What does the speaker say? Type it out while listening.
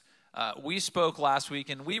We spoke last week,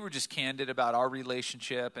 and we were just candid about our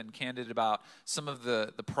relationship and candid about some of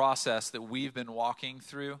the process that we've been walking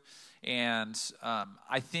through. And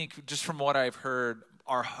I think just from what I've heard,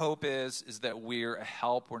 our hope is that we're a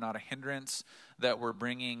help, we're not a hindrance, that we're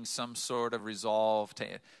bringing some sort of resolve to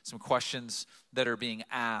some questions that are being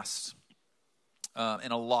asked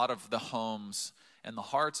in a lot of the homes and the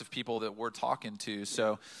hearts of people that we're talking to.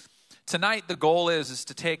 So tonight the goal is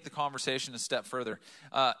to take the conversation a step further.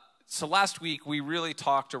 So last week we really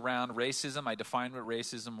talked around racism. I defined what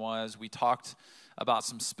racism was. We talked about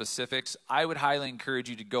some specifics. I would highly encourage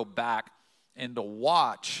you to go back and to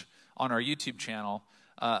watch on our YouTube channel.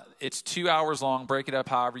 It's 2 hours long. Break it up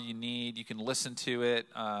however you need. You can listen to it,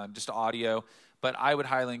 just audio. But I would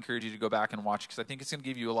highly encourage you to go back and watch because I think it's going to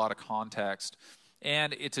give you a lot of context.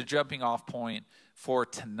 And it's a jumping off point for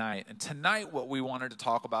tonight. And tonight what we wanted to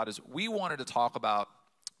talk about is we wanted to talk about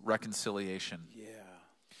reconciliation. Yeah.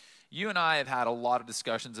 You and I have had a lot of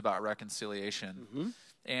discussions about reconciliation. Mm-hmm.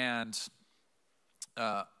 And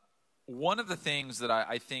one of the things that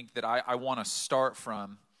I think that I want to start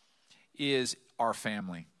from is our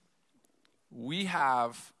family. We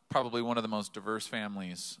have probably one of the most diverse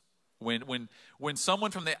families. When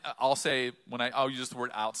someone from the, I'll use the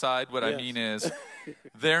word outside, what Yes. I mean is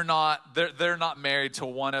they're not married to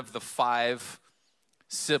one of the 5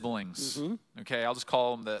 siblings. Mm-hmm. Okay, I'll just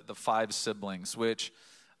call them the 5 siblings, which,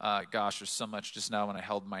 gosh, there's so much just now when I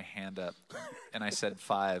held my hand up and I said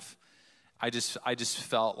 5. I just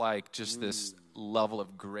felt like just this level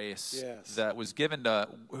of grace Yes. that was given to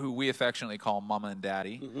who we affectionately call Mama and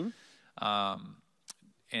Daddy. Mm-hmm.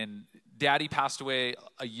 And Daddy passed away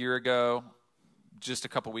a year ago. Just a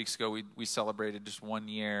couple weeks ago, we celebrated just 1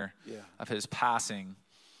 year of his passing.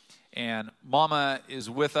 And Mama is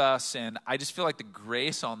with us, and I just feel like the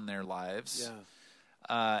grace on their lives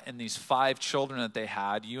and these 5 children that they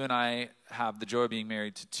had. You and I have the joy of being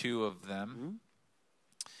married to 2 of them. Mm-hmm.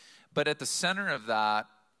 But at the center of that,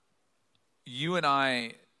 you and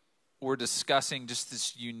I were discussing just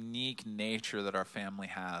this unique nature that our family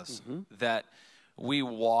has, that we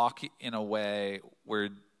walk in a way where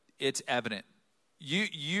it's evident.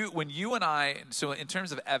 When you and I, so in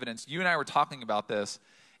terms of evidence, you and I were talking about this,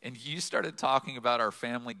 and you started talking about our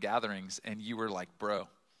family gatherings, and you were like, bro,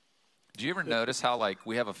 do you ever notice how, like,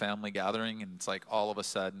 we have a family gathering, and it's like all of a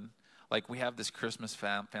sudden, like, we have this Christmas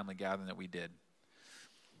family gathering that we did.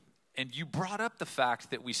 And you brought up the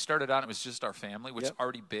fact that we started out, it was just our family, which is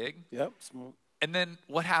already big. Yep. Small. And then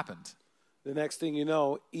what happened? The next thing you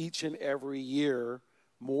know, each and every year,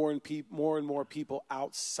 more and more people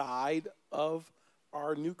outside of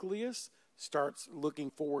our nucleus starts looking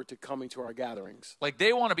forward to coming to our gatherings. Like,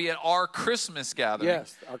 they want to be at our Christmas gathering.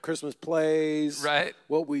 Yes, our Christmas plays. Right.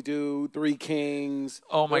 What we do, Three Kings.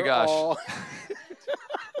 Oh, my gosh. All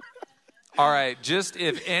All right, just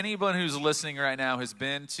if anyone who's listening right now has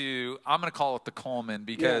been to, I'm going to call it the Coleman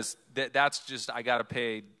because that's just, I got to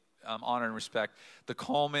pay honor and respect. The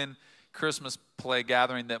Coleman Christmas play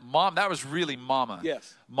gathering that was really Mama.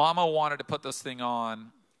 Yes. Mama wanted to put this thing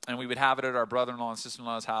on, and we would have it at our brother-in-law and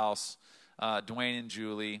sister-in-law's house, Dwayne and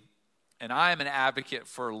Julie. And I am an advocate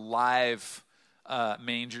for live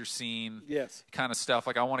manger scene kind of stuff.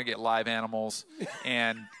 Like, I want to get live animals,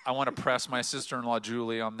 and I want to press my sister-in-law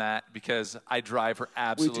Julie on that because I drive her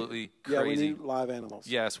absolutely crazy. Yeah, we need live animals.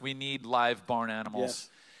 Yes, we need live barn animals. Yes.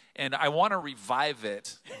 And I want to revive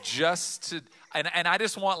it just to, and I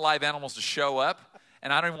just want live animals to show up,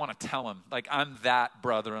 and I don't even want to tell them. Like, I'm that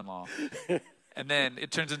brother-in-law. And then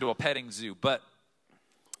it turns into a petting zoo. But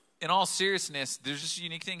in all seriousness, there's just a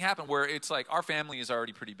unique thing happen where it's like our family is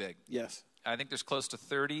already pretty big. Yes. I think there's close to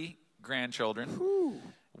 30 grandchildren. Whew.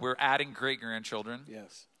 We're adding great-grandchildren.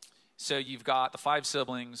 Yes. So you've got the 5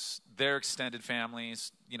 siblings, their extended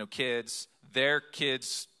families, kids, their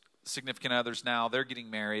kids, significant others now, they're getting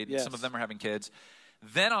married. Yes. Some of them are having kids.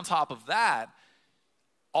 Then on top of that,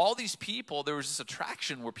 all these people, there was this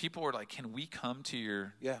attraction where people were like, can we come to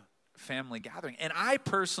your family gathering? And I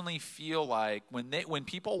personally feel like when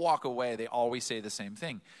people walk away, they always say the same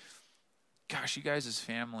thing. Gosh, you guys'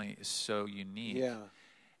 family is so unique. Yeah.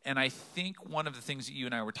 And I think one of the things that you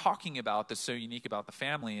and I were talking about that's so unique about the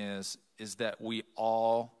family is that we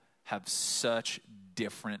all have such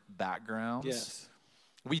different backgrounds. Yes.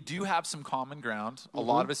 We do have some common ground. A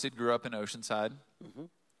lot of us did grow up in Oceanside.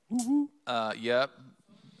 Yep.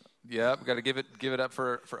 Got to give it up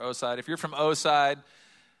for Oside. If you're from Oside,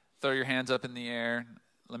 throw your hands up in the air.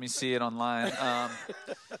 Let me see it online.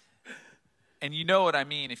 And you know what I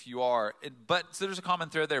mean if you are. So there's a common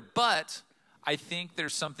thread there. But I think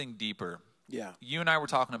there's something deeper. Yeah. You and I were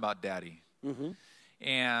talking about Daddy. Mm-hmm.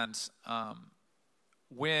 And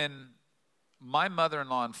when my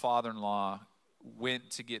mother-in-law and father-in-law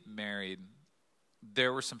went to get married,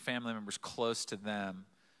 there were some family members close to them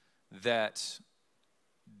that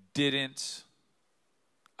didn't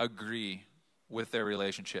agree with their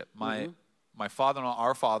relationship. My father-in-law,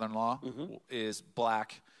 our father-in-law, is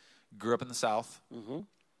black, grew up in the South,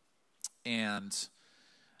 and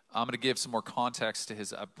I'm going to give some more context to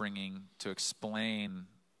his upbringing to explain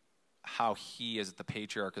how he, as the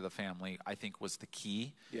patriarch of the family, I think was the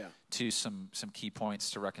key to some key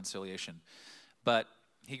points to reconciliation. But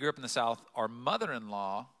he grew up in the South. Our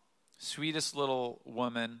mother-in-law, sweetest little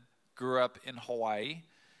woman, grew up in Hawaii,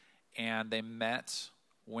 and they met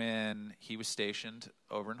when he was stationed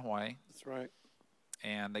over in Hawaii. That's right.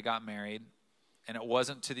 And they got married. And it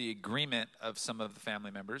wasn't to the agreement of some of the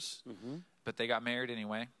family members, but they got married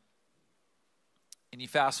anyway. And you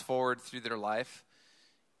fast forward through their life,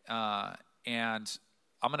 and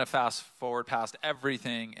I'm going to fast forward past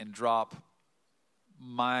everything and drop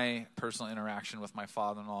my personal interaction with my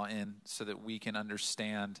father-in-law in so that we can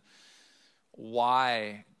understand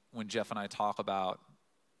why, when Jeff and I talk about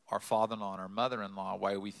our father-in-law and our mother-in-law,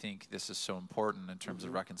 why we think this is so important in terms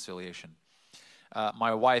of reconciliation.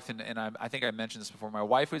 My wife, and I think I mentioned this before, my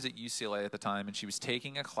wife was at UCLA at the time, and she was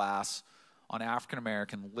taking a class on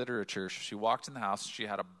African-American literature. She walked in the house, she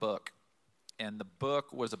had a book, and the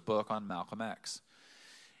book was a book on Malcolm X.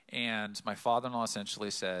 And my father-in-law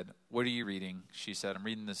essentially said, "What are you reading?" She said, "I'm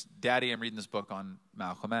reading this, Daddy, I'm reading this book on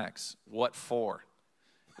Malcolm X." "What for?"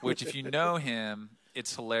 Which, if you know him,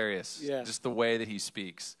 it's hilarious. Yeah. Just the way that he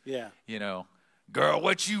speaks. Yeah. You know, "Girl,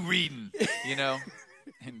 what you reading?" You know,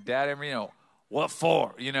 and Daddy, I'm reading, "What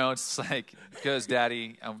for?" You know, it's like, because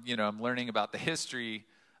Daddy, I'm learning about the history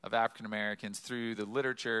of African Americans through the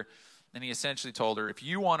literature. And he essentially told her, if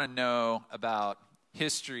you want to know about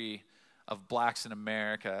history of blacks in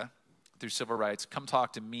America through civil rights, come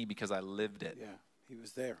talk to me because I lived it. Yeah, he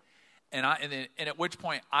was there. And at which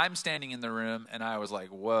point I'm standing in the room and I was like,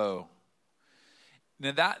 whoa.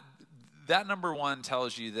 Now that number one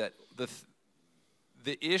tells you that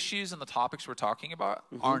the issues and the topics we're talking about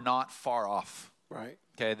are not far off. Right.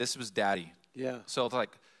 Okay, this was Daddy. Yeah. So it's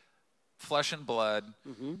like flesh and blood.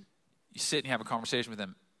 You sit and you have a conversation with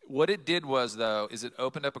him. What it did was, though, is it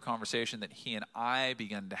opened up a conversation that he and I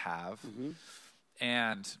began to have.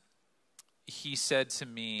 And he said to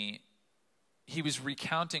me, he was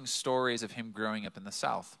recounting stories of him growing up in the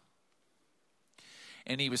South.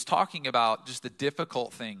 And he was talking about just the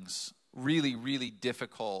difficult things, really, really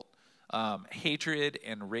difficult hatred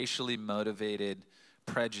and racially motivated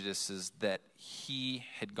prejudices that he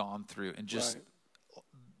had gone through, and just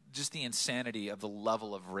the insanity of the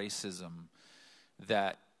level of racism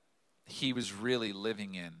that he was really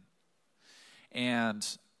living in. And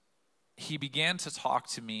he began to talk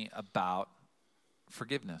to me about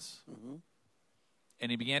forgiveness.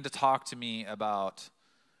 And he began to talk to me about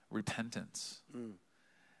repentance.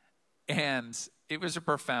 And it was a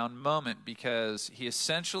profound moment, because he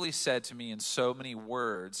essentially said to me in so many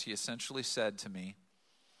words, he essentially said to me,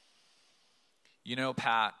 "You know,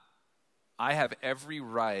 Pat, I have every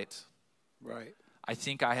right. I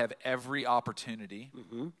think I have every opportunity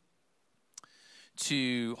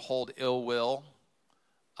to hold ill will,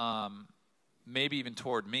 maybe even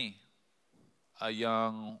toward me, a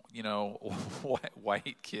young,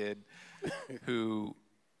 white kid who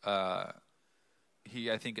I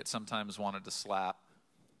think at sometimes wanted to slap.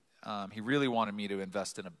 He really wanted me to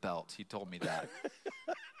invest in a belt. He told me that.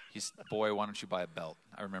 He's, "Boy, why don't you buy a belt?"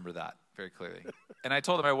 I remember that very clearly. And I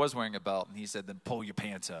told him I was wearing a belt, and he said, "Then pull your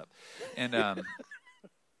pants up." And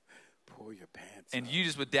Pull your pants and up. you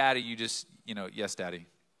just, with Daddy, you just, "Yes, Daddy."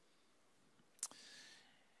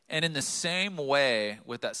 And in the same way,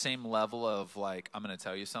 with that same level of like, I'm going to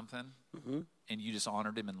tell you something, and you just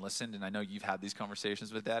honored him and listened, and I know you've had these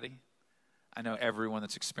conversations with Daddy. I know everyone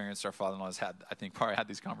that's experienced our father-in-law has had, I think, probably had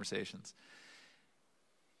these conversations.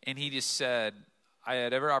 And he just said, I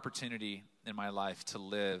had every opportunity in my life to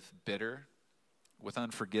live bitter, with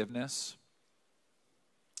unforgiveness.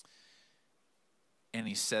 And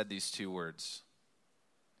he said these two words.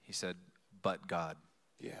 He said, "But God."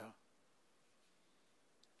 Yeah.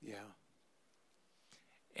 Yeah.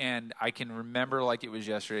 And I can remember like it was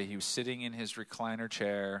yesterday. He was sitting in his recliner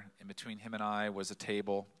chair, and between him and I was a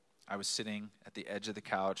table. I was sitting at the edge of the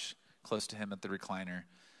couch, close to him at the recliner.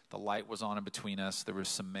 The light was on in between us. There was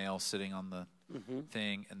some mail sitting on the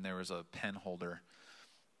thing, and there was a pen holder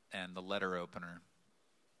and the letter opener.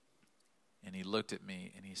 And he looked at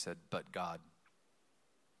me and he said, "But God."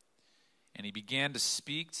 And he began to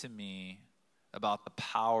speak to me about the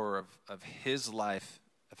power of his life,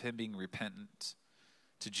 of him being repentant,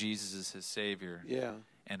 to Jesus as his Savior Yeah.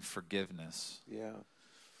 and forgiveness. Yeah.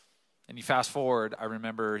 And you fast forward, I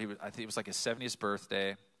remember, I think it was like his 70th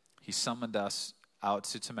birthday. He summoned us out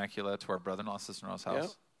to Temecula to our brother-in-law, sister-in-law's house.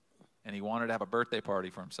 Yep. And he wanted to have a birthday party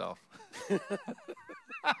for himself.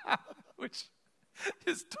 Which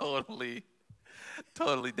is totally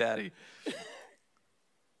daddy.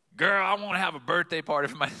 Girl, I want to have a birthday party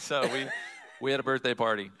for myself. We had a birthday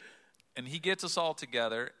party. And he gets us all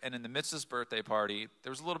together, and in the midst of this birthday party,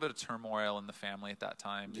 there was a little bit of turmoil in the family at that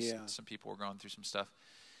time. Just some people were going through some stuff.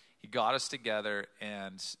 He got us together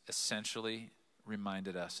and essentially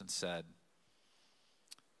reminded us and said,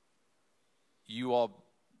 you all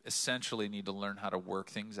essentially need to learn how to work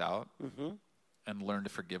things out and learn to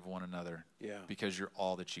forgive one another because you're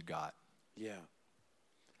all that you got. Yeah.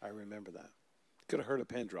 I remember that. Could have heard a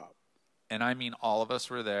pin drop. And I mean, all of us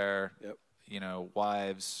were there, Yep. you know,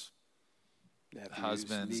 wives, Nephews,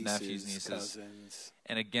 husbands, nephews, nieces. cousins.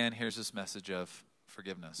 And again, here's this message of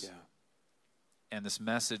forgiveness. Yeah. And this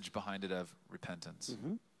message behind it of repentance.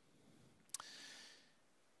 Mm-hmm.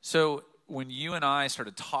 So when you and I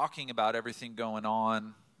started talking about everything going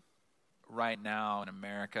on right now in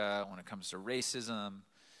America when it comes to racism,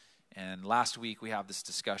 and last week we have this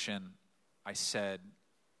discussion, I said,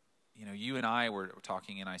 you know, you and I were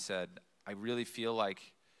talking, and I said, I really feel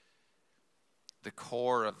like the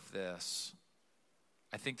core of this,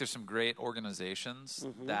 I think there's some great organizations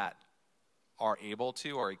that are able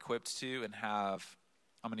to or equipped to and have,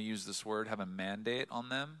 I'm going to use this word, have a mandate on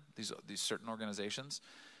them, these certain organizations,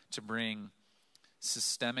 to bring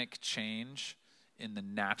systemic change in the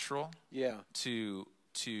natural to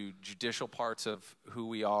judicial parts of who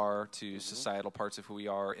we are, to societal parts of who we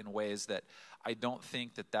are in ways that I don't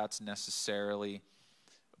think that that's necessarily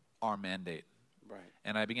our mandate. Right.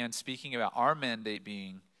 And I began speaking about our mandate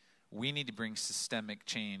being we need to bring systemic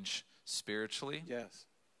change spiritually. Yes.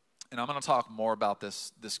 And I'm going to talk more about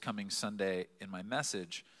this coming Sunday in my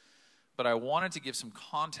message. But I wanted to give some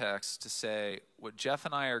context to say what Jeff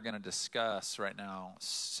and I are going to discuss right now,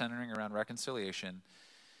 centering around reconciliation.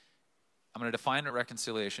 I'm going to define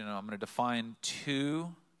reconciliation, and I'm going to define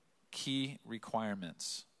two key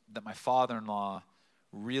requirements that my father-in-law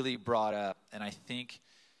really brought up, and I think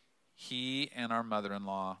he and our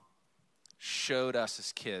mother-in-law showed us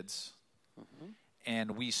as kids,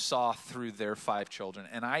 and we saw through their 5 children.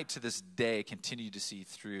 And I, to this day, continue to see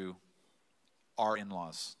through our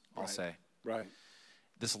in-laws, I'll say. Right.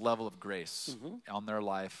 This level of grace on their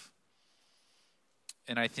life.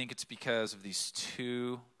 And I think it's because of these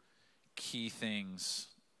two key things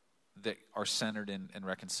that are centered in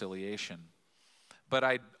reconciliation. But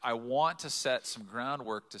I want to set some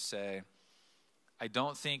groundwork to say, I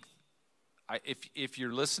don't think, if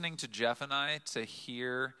you're listening to Jeff and I to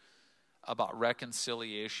hear about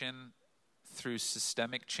reconciliation through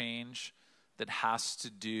systemic change that has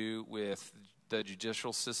to do with the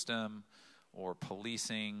judicial system or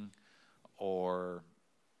policing or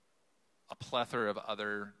a plethora of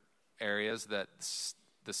other areas that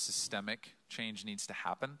the systemic change needs to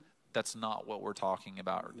happen, that's not what we're talking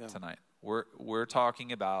about tonight. We're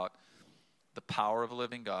talking about the power of a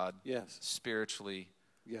living God, spiritually,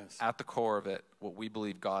 at the core of it, what we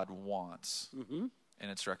believe God wants, and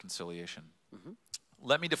it's reconciliation.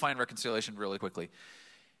 Let me define reconciliation really quickly.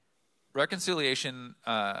 Reconciliation,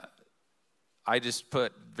 I just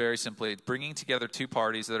put very simply, bringing together two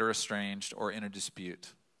parties that are estranged or in a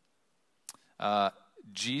dispute.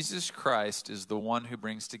 Jesus Christ is the one who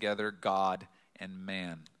brings together God and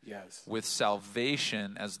man. Yes. With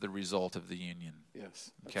salvation as the result of the union.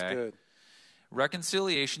 Yes. That's good.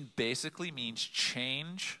 Reconciliation basically means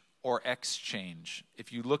change or exchange.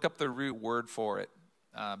 If you look up the root word for it,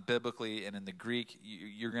 biblically and in the Greek,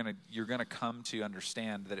 you're gonna come to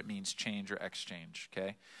understand that it means change or exchange.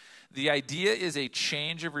 Okay, the idea is a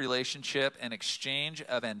change of relationship, an exchange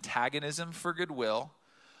of antagonism for goodwill,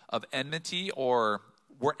 of enmity or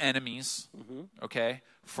we're enemies. Okay,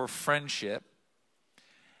 for friendship.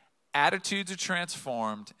 Attitudes are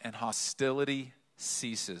transformed and hostility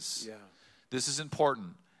ceases. Yeah. This is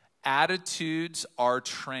important. Attitudes are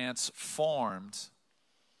transformed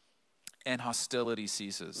and hostility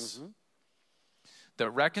ceases.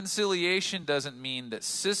 That reconciliation doesn't mean that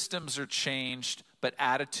systems are changed, but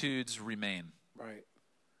attitudes remain. Right.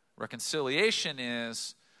 Reconciliation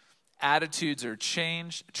is attitudes are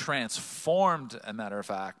changed, transformed, a matter of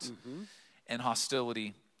fact, and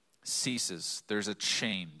hostility ceases. There's a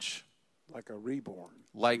change. Like a reborn.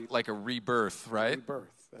 Like a rebirth, right?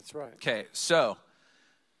 Rebirth. That's right. Okay, so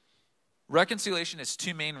reconciliation has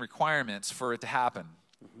two main requirements for it to happen.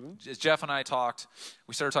 As Jeff and I talked,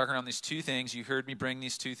 we started talking around these two things. You heard me bring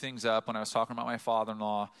these two things up when I was talking about my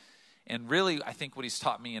father-in-law. And really, I think what he's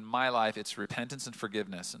taught me in my life, it's repentance and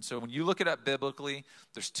forgiveness. And so when you look it up biblically,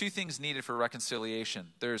 there's two things needed for reconciliation.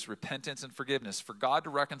 There's repentance and forgiveness. For God to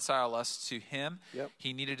reconcile us to him,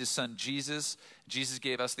 he needed his son Jesus. Jesus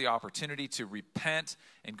gave us the opportunity to repent,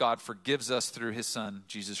 and God forgives us through his son,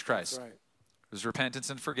 Jesus Christ. That's right. There's repentance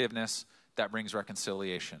and forgiveness. That brings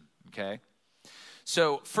reconciliation, okay?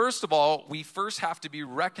 So first of all, we first have to be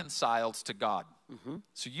reconciled to God.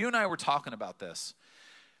 So you and I were talking about this.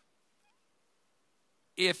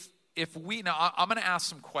 If we now, I'm going to ask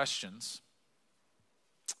some questions.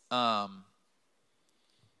 Well,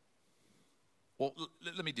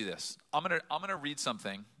 let me do this. I'm going to read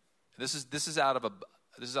something. This is out of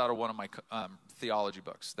one of my theology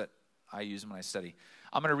books that I use when I study.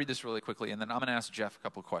 I'm going to read this really quickly, and then I'm going to ask Jeff a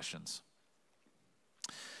couple of questions.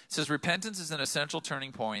 It says, repentance is an essential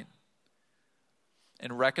turning point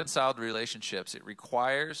in reconciled relationships. It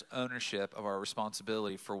requires ownership of our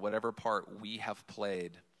responsibility for whatever part we have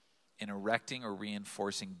played in erecting or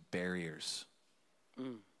reinforcing barriers.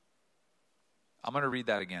 I'm going to read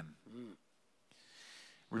that again.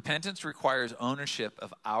 Repentance requires ownership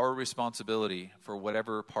of our responsibility for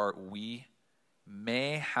whatever part we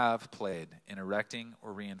may have played in erecting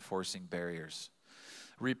or reinforcing barriers.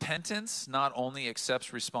 Repentance not only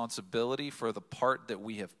accepts responsibility for the part that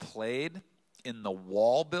we have played in the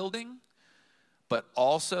wall building, but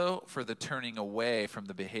also for the turning away from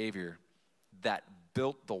the behavior that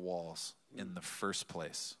built the walls in the first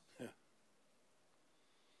place.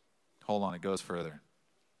 Hold on, it goes further.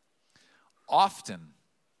 Often,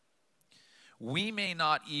 we may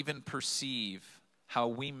not even perceive how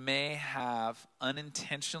we may have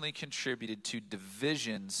unintentionally contributed to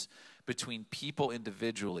divisions between people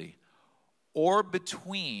individually or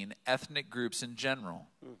between ethnic groups in general,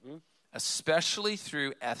 especially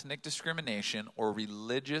through ethnic discrimination or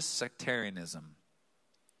religious sectarianism.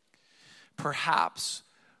 Perhaps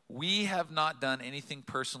we have not done anything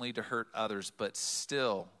personally to hurt others, but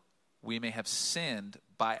still we may have sinned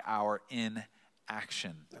by our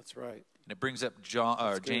inaction. That's right. And it brings up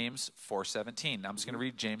James 4:17. I'm just going to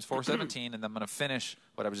read James 4:17, and then I'm going to finish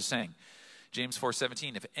what I was just saying. James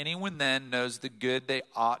 4:17. If anyone then knows the good they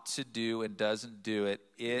ought to do and doesn't do it,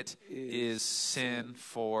 it is sin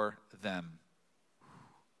for them.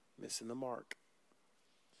 Missing the mark.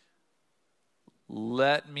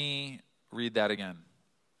 Let me read that again.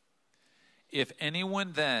 If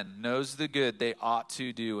anyone then knows the good they ought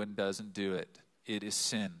to do and doesn't do it, it is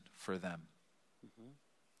sin for them.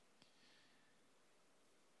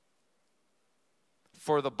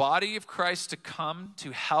 For the body of Christ to come to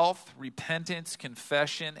health, repentance,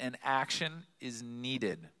 confession, and action is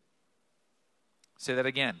needed. Say that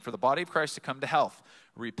again. For the body of Christ to come to health,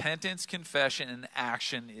 repentance, confession, and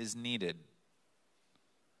action is needed.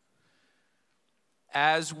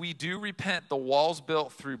 As we do repent, the walls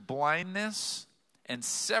built through blindness and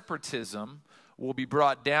separatism will be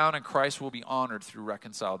brought down, and Christ will be honored through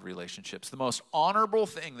reconciled relationships. The most honorable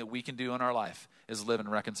thing that we can do in our life is live in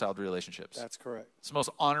reconciled relationships. That's correct. It's the most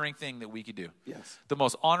honoring thing that we could do. Yes. The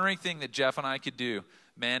most honoring thing that Jeff and I could do,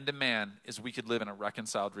 man to man, is we could live in a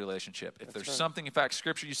reconciled relationship. If there's something, in fact,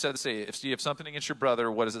 Scripture you said to say, if you have something against your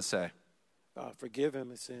brother, what does it say? Forgive him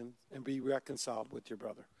his sin and be reconciled with your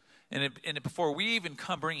brother. And before we even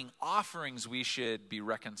come bringing offerings, we should be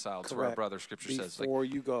reconciled to our brother, Scripture says. Before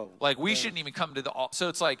you go. Like we shouldn't even come to the altar. So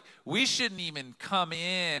it's like we shouldn't even come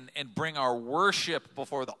in and bring our worship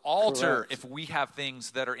before the altar if we have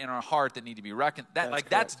things that are in our heart that need to be reconciled.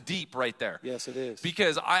 That's deep right there. Yes, it is.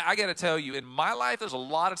 Because I got to tell you, in my life, there's a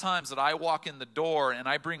lot of times that I walk in the door and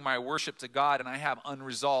I bring my worship to God and I have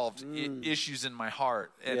unresolved issues in my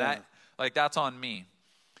heart. And that's on me.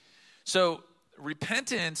 So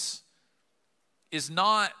repentance is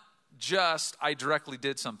not just I directly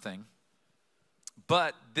did something,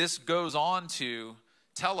 but this goes on to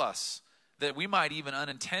tell us that we might even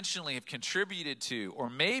unintentionally have contributed to, or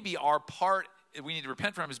maybe our part we need to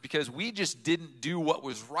repent from is because we just didn't do what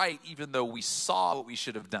was right, even though we saw what we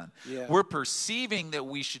should have done. Yeah. We're perceiving that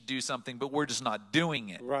we should do something, but we're just not doing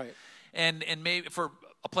it. Right. And maybe for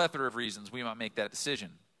a plethora of reasons, we might make that decision.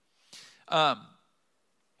 That's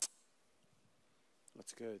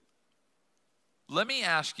good. Let me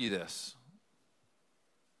ask you this.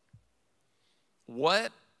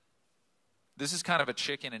 This is kind of a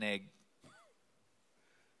chicken and egg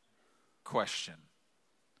question.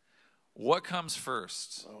 What comes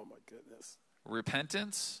first? Oh, my goodness.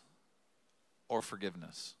 Repentance or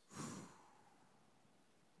forgiveness?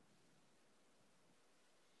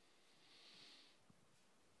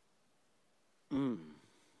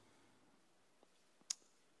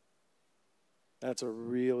 That's a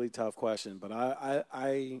really tough question, but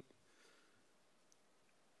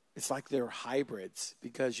it's like they're hybrids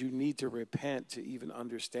because you need to repent to even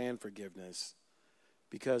understand forgiveness,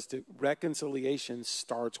 because the reconciliation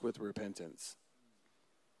starts with repentance.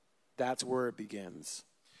 That's where it begins.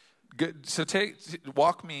 Good. So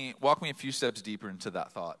walk me a few steps deeper into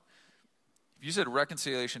that thought. If you said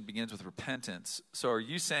reconciliation begins with repentance, so are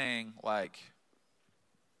you saying, like,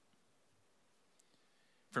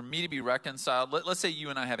 for me to be reconciled, let's say you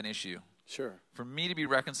and I have an issue. Sure. For me to be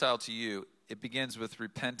reconciled to you, it begins with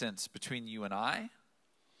repentance between you and I?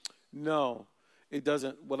 No, it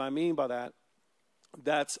doesn't. What I mean by that,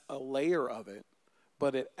 that's a layer of it,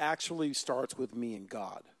 but it actually starts with me and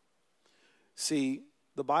God. See,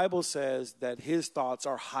 the Bible says that his thoughts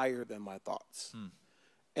are higher than my thoughts,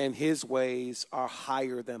 and his ways are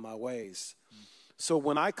higher than my ways. So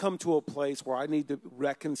when I come to a place where I need the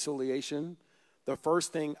reconciliation, the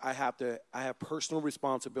first thing I have personal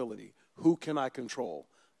responsibility. Who can I control?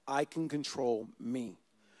 I can control me.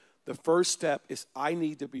 The first step is I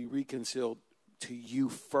need to be reconciled to you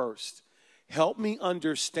first. Help me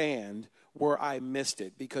understand where I missed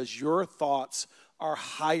it, because your thoughts are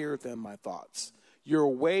higher than my thoughts. Your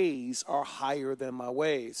ways are higher than my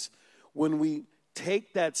ways. When we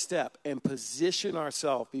take that step and position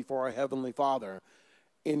ourselves before our Heavenly Father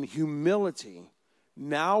in humility,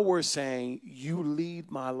 now we're saying, you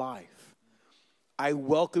lead my life. I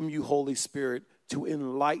welcome you, Holy Spirit, to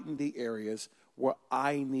enlighten the areas where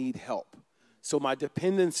I need help. So my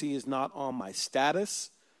dependency is not on my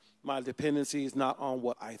status. My dependency is not on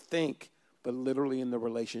what I think, but literally in the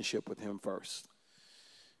relationship with him first.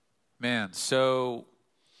 Man, so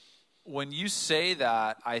when you say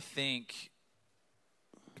that, I think,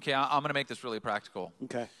 okay, I'm going to make this really practical.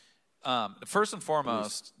 Okay. First and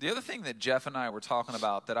foremost, the other thing that Jeff and I were talking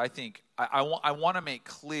about that I think I want to make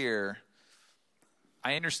clear,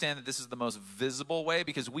 I understand that this is the most visible way,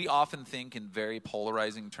 because we often think in very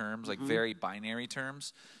polarizing terms, like very binary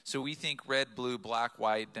terms. So we think red, blue, black,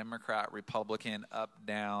 white, Democrat, Republican, up,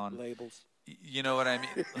 down. Labels. You know what I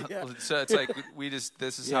mean? Yeah. So it's like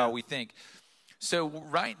this is how we think. So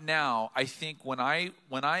right now, I think when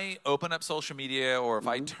I open up social media, or if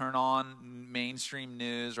I turn on mainstream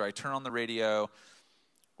news, or I turn on the radio,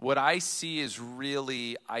 what I see is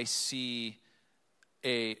I see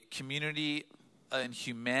a community and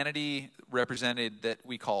humanity represented that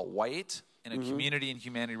we call white, and a community and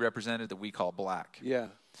humanity represented that we call black. Yeah.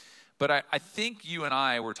 But I think you and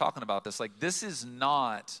I were talking about this. Like, this is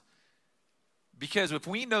not, because if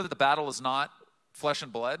we know that the battle is not flesh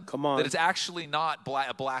and blood, come on, that it's actually not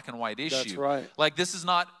a black and white issue. That's right. Like, this is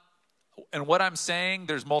not, and what I'm saying,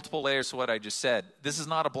 there's multiple layers to what I just said. This is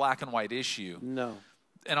not a black and white issue. No.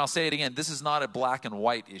 And I'll say it again, this is not a black and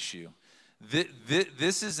white issue.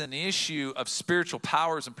 This is an issue of spiritual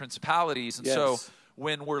powers and principalities. And so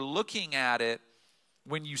when we're looking at it,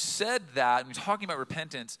 when you said that, and you're talking about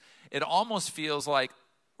repentance, it almost feels like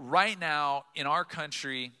right now in our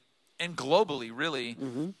country and globally, really,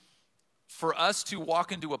 for us to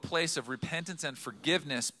walk into a place of repentance and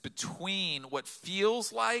forgiveness between what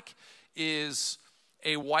feels like is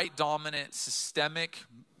a white dominant systemic,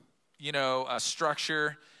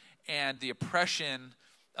 structure and the oppression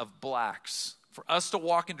of blacks, for us to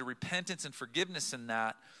walk into repentance and forgiveness in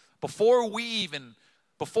that, before we even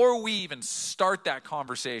start that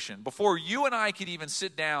conversation, before you and I could even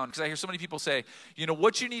sit down, because I hear so many people say,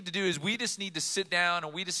 what you need to do is we just need to sit down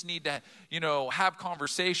and we just need to, have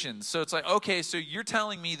conversations. So it's like, okay, so you're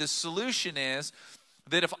telling me the solution is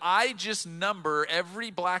that if I just number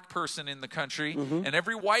every black person in the country and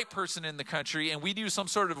every white person in the country, and we do some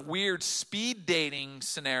sort of weird speed dating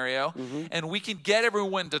scenario, and we can get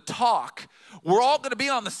everyone to talk, we're all going to be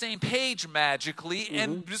on the same page magically,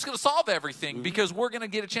 and just going to solve everything because we're going to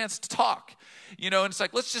get a chance to talk. And it's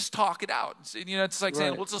like, let's just talk it out. It's like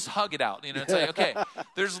saying, let's just hug it out. It's like, okay,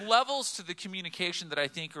 there's levels to the communication that I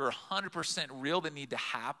think are 100% real that need to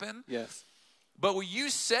happen. Yes. But what you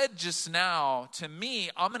said just now, to me,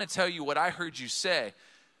 I'm going to tell you what I heard you say.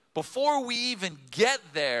 Before we even get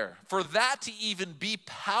there, for that to even be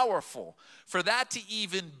powerful, for that to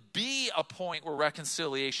even be a point where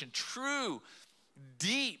reconciliation, true,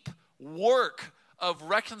 deep work of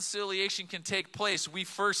reconciliation can take place, we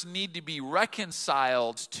first need to be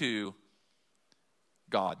reconciled to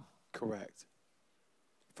God. Correct.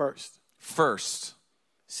 First.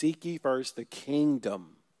 Seek ye first the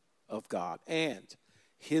kingdom of God and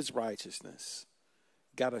his righteousness.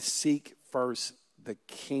 Got to seek first the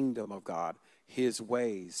kingdom of God, his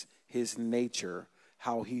ways, his nature,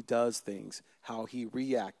 how he does things, how he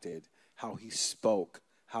reacted, how he spoke,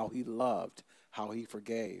 how he loved, how he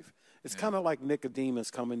forgave. It's kind of like Nicodemus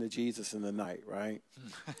coming to Jesus in the night, right?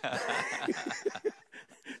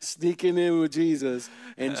 Sneaking in with Jesus,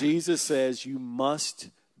 and Jesus says, you must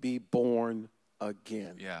be born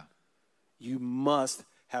again. Yeah. You must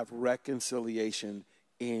have reconciliation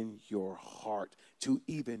in your heart to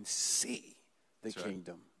even see the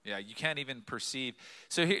kingdom. Yeah, you can't even perceive.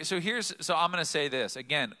 So I'm going to say this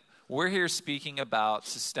again. We're here speaking about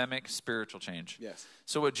systemic spiritual change. Yes.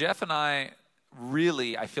 So what Jeff and I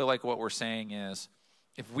really, I feel like what we're saying is,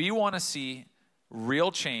 if we want to see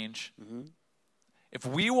real change, if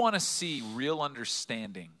we want to see real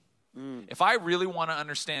understanding, if I really want to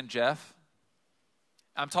understand Jeff,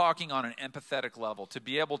 I'm talking on an empathetic level, to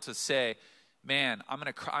be able to say, man,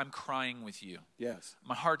 I'm crying with you. Yes.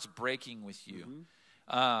 My heart's breaking with you.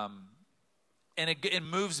 And it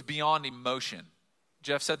moves beyond emotion.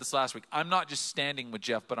 Jeff said this last week. I'm not just standing with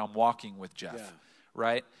Jeff, but I'm walking with Jeff,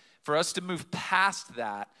 right? For us to move past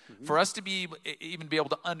that, for us to even be able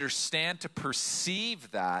to understand, to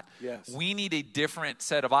perceive that, we need a different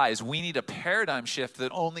set of eyes. We need a paradigm shift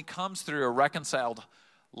that only comes through a reconciled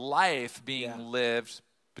life being lived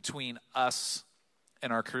between us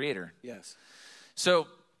and our Creator. Yes. So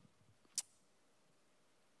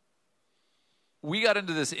we got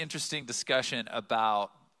into this interesting discussion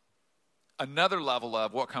about another level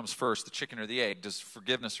of what comes first, the chicken or the egg. Does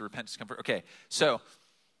forgiveness or repentance come first? Okay, so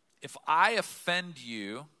if I offend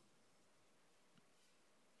you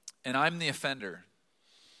and I'm the offender,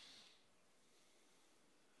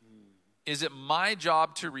 is it my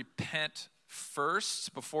job to repent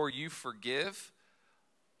first before you forgive?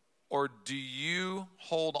 Or do you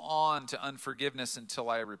hold on to unforgiveness until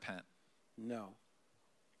I repent? No.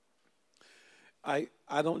 I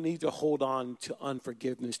don't need to hold on to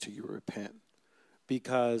unforgiveness till you repent.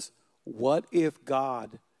 Because what if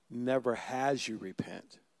God never has you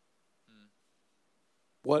repent?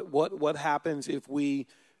 What happens if we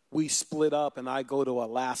split up and I go to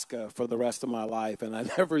Alaska for the rest of my life and I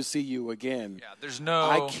never see you again? Yeah,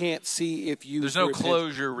 I can't see if you There's no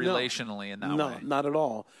closure relationally in that way. No, not at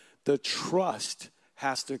all. The trust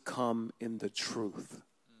has to come in the truth.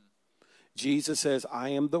 Jesus says, I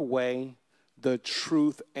am the way, the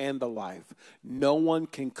truth, and the life. No one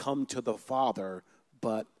can come to the Father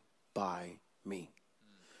but by me.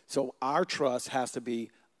 So our trust has to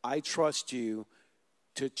be, I trust you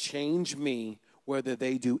to change me, whether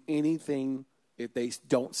they do anything, if they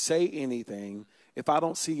don't say anything. If I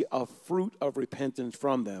don't see a fruit of repentance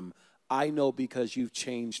from them, I know because you've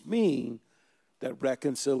changed me that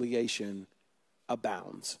reconciliation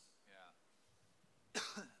abounds.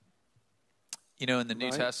 Yeah. You know, in the New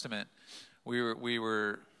Testament, we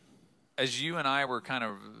were, as you and I were kind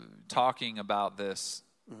of talking about this,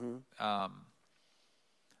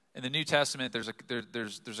 in the New Testament,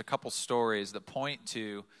 there's a couple stories that point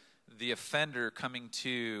to the offender coming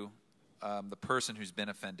to the person who's been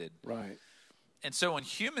offended. Right. And so in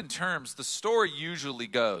human terms, the story usually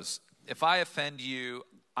goes, if I offend you,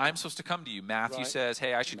 I'm supposed to come to you. Matthew says,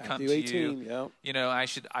 hey, I should come to 18, you. Yep. You know, I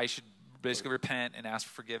should basically repent and ask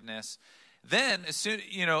for forgiveness. Then as soon,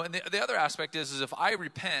 you know, and the other aspect is if I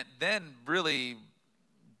repent, then really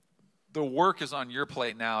the work is on your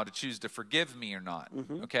plate now to choose to forgive me or not,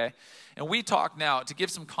 okay? And we talk now, to give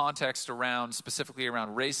some context specifically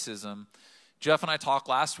around racism, Jeff and I talked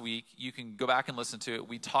last week, you can go back and listen to it,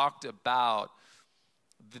 we talked about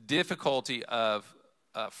the difficulty of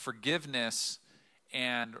forgiveness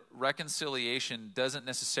and reconciliation doesn't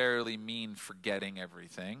necessarily mean forgetting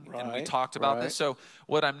everything. Right, and we talked about this. So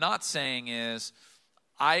what I'm not saying is,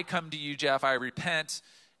 I come to you, Jeff, I repent,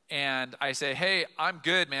 and I say, hey, I'm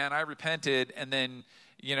good, man, I repented, and then,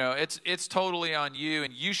 you know, it's totally on you,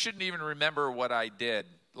 and you shouldn't even remember what I did.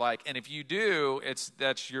 Like, and if you do,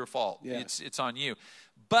 that's your fault. Yes. It's on you.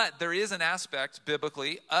 But there is an aspect,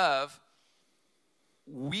 biblically, of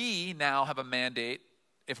we now have a mandate,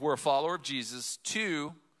 if we're a follower of Jesus,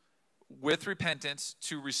 with repentance,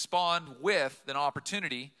 to respond with an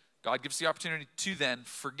opportunity. God gives the opportunity to then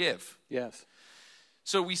forgive. Yes.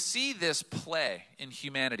 So we see this play in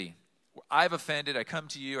humanity. I've offended, I come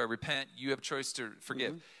to you, I repent, you have a choice to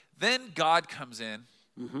forgive. Then God comes in,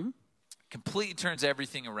 completely turns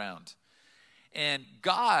everything around. And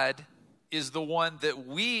God is the one that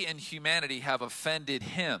we in humanity have offended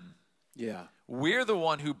him. Yeah. We're the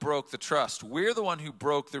one who broke the trust. We're the one who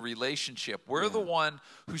broke the relationship. We're the one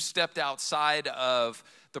who stepped outside of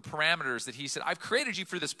the parameters that he said, I've created you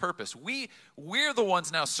for this purpose. We're the ones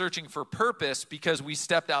now searching for purpose because we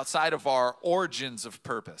stepped outside of our origins of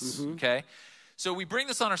purpose, okay? So we bring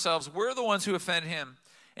this on ourselves. We're the ones who offend him,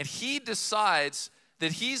 and he decides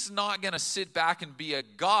that he's not going to sit back and be a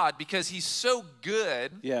God because he's so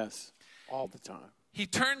good. Yes. All the time. He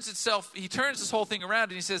turns this whole thing around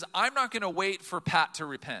and he says, I'm not going to wait for Pat to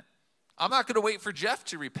repent. I'm not going to wait for Jeff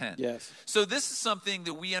to repent. Yes. So this is something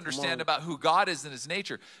that we understand about who God is and his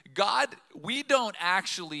nature. God, we don't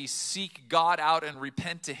actually seek God out and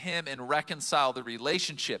repent to him and reconcile the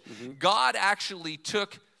relationship. Mm-hmm. God actually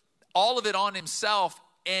took all of it on himself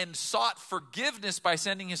and sought forgiveness by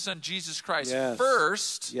sending his son Jesus Christ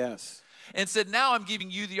first. Yes. And said, now I'm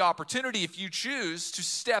giving you the opportunity, if you choose, to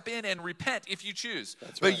step in and repent if you choose.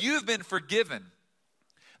 That's right. But you've been forgiven.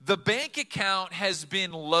 The bank account has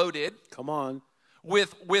been loaded. Come on.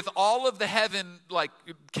 With all of the heaven, like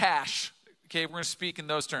cash. Okay, we're going to speak in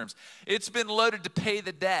those terms. It's been loaded to pay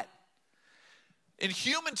the debt. In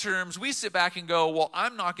human terms, we sit back and go, well,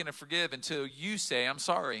 I'm not going to forgive until you say I'm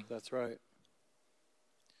sorry. That's right.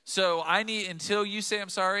 So until you say I'm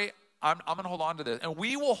sorry, I'm going to hold on to this. And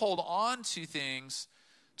we will hold on to things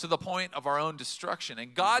to the point of our own destruction.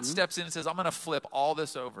 And God steps in and says, I'm going to flip all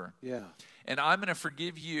this over. Yeah. And I'm going to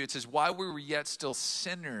forgive you. It says, while we were yet still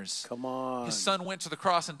sinners, come on, his son went to the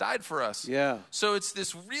cross and died for us. Yeah. So it's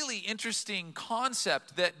this really interesting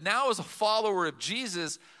concept that now as a follower of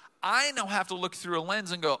Jesus, I now have to look through a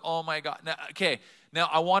lens and go, oh my God. Now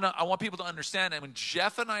I want people to understand that when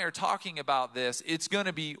Jeff and I are talking about this, it's going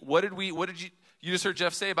to be, what did you just heard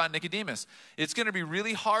Jeff say about Nicodemus. It's going to be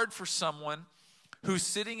really hard for someone who's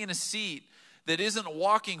sitting in a seat that isn't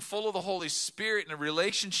walking full of the Holy Spirit in a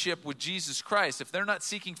relationship with Jesus Christ. If they're not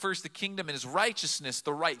seeking first the kingdom and his righteousness,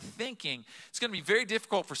 the right thinking, it's going to be very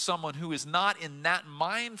difficult for someone who is not in that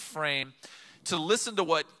mind frame to listen to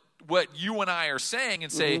what you and I are saying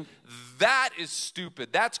and say, that is stupid,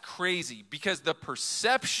 that's crazy, because the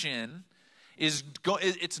perception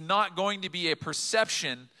it's not going to be a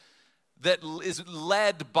perception that is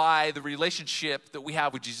led by the relationship that we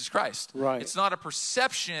have with Jesus Christ. Right. It's not a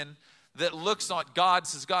perception that looks at God,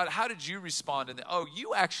 says, God, how did you respond? And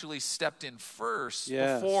you actually stepped in first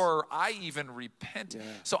before I even repented.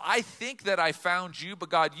 Yeah. So I think that I found you, but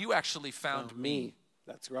God, you actually found me.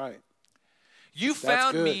 That's right. You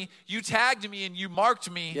found me, you tagged me, and you marked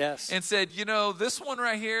me and said, this one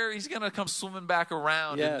right here, he's going to come swimming back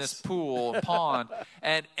around in this pond.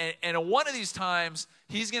 And one of these times,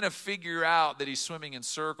 he's going to figure out that he's swimming in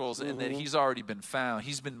circles and that he's already been found.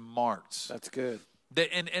 He's been marked. That's good.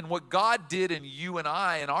 And what God did in you and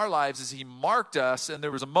I in our lives is he marked us, and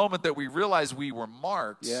there was a moment that we realized we were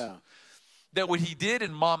marked. Yeah. That what he did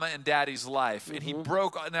in Mama and Daddy's life, and he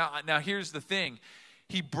broke, now here's the thing,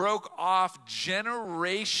 he broke off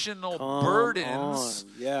generational burdens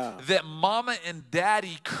that Mama and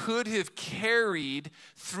Daddy could have carried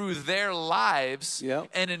through their lives. Yep.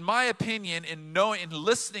 And in my opinion, in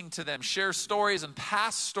listening to them share stories and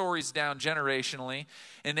pass stories down generationally,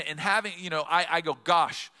 and having, I go,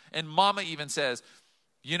 gosh. And Mama even says,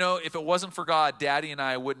 if it wasn't for God, Daddy and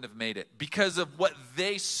I wouldn't have made it because of what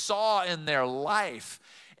they saw in their life.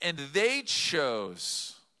 And they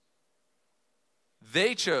chose,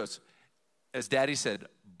 as Daddy said,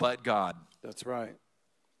 but God. That's right.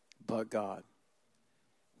 But God.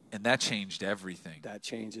 And that changed everything. That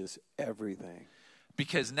changes everything.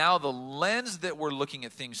 Because now the lens that we're looking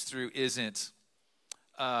at things through isn't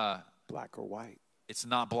black or white. It's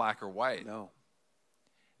not black or white. No.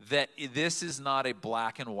 That this is not a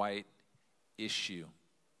black and white issue.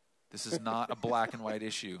 This is not a black and white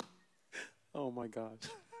issue. Oh my gosh.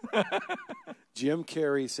 Jim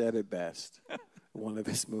Carrey said it best. One of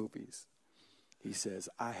his movies. He says,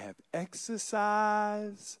 I have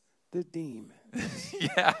exorcised the demon.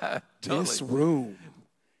 Yeah, totally. This room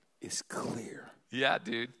is clear. Yeah,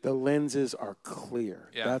 dude. The lenses are clear.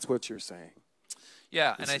 Yeah. That's what you're saying.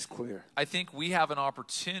 Yeah, this is clear. I think we have an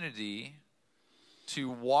opportunity to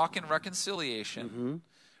walk in reconciliation.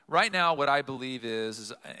 Right now, what I believe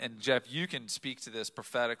is, and Jeff, you can speak to this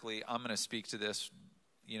prophetically. I'm going to speak to this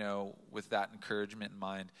with that encouragement in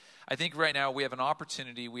mind. I think right now we have an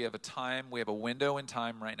opportunity, we have a time, we have a window in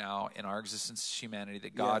time right now in our existence as humanity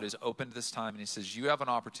that God has opened this time, and he says, you have an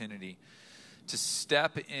opportunity to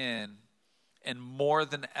step in and more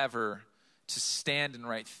than ever to stand in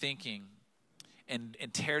right thinking and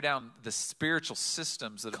tear down the spiritual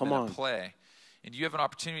systems that have been at play. And you have an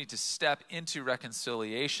opportunity to step into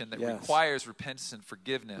reconciliation that requires repentance and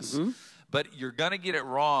forgiveness. But you're going to get it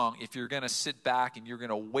wrong if you're going to sit back and you're going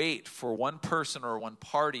to wait for one person or one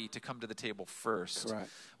party to come to the table first. Correct.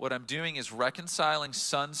 What I'm doing is reconciling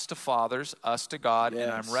sons to fathers, us to God, and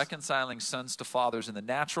Yes. I'm reconciling sons to fathers in the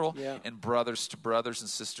natural Yeah. and brothers to brothers and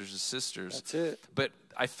sisters to sisters. That's it. But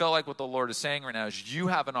I feel like what the Lord is saying right now is you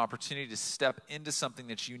have an opportunity to step into something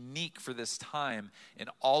that's unique for this time in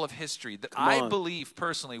all of history that Come I on. believe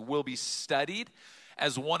personally will be studied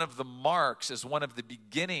as one of the marks, as one of the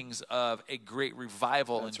beginnings of a great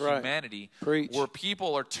revival That's in right. humanity, Preach. where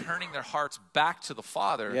people are turning their hearts back to the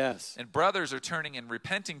Father, Yes. and brothers are turning and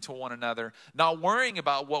repenting to one another, not worrying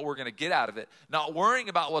about what we're going to get out of it, not worrying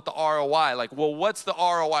about what the ROI, like, well, what's the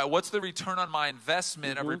ROI? What's the return on my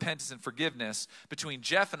investment of repentance and forgiveness between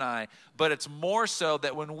Jeff and I? But it's more so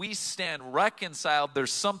that when we stand reconciled,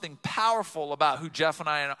 there's something powerful about who Jeff and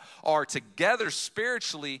I are together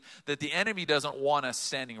spiritually that the enemy doesn't want us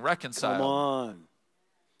standing reconciled. Come on.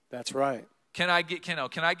 That's right. Can I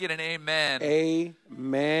get an amen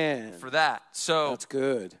Amen. for that? So That's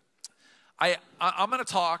good. I'm going to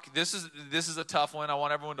talk. This is a tough one. I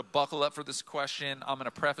want everyone to buckle up for this question. I'm going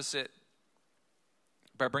to preface it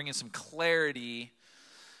by bringing some clarity.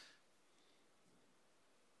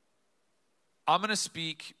 I'm going to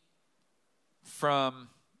speak from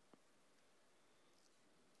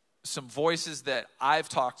some voices that I've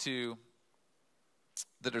talked to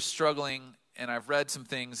that are struggling, and I've read some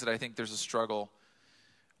things that I think there's a struggle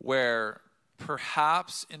where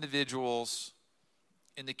perhaps individuals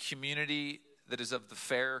in the community that is of the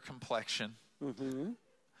fair complexion,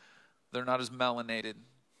 they're not as melanated,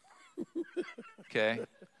 okay?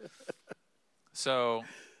 So,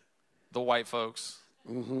 the white folks.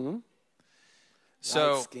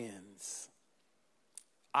 So, Light skins.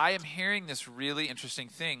 I am hearing this really interesting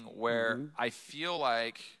thing where I feel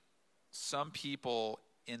like some people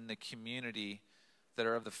in the community that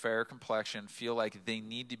are of the fair complexion feel like they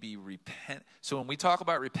need to be repent. So when we talk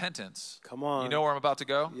about repentance, Come on. you know where I'm about to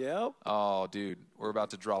go? Yep. Oh, dude, we're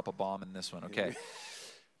about to drop a bomb in this one. Okay.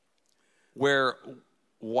 Where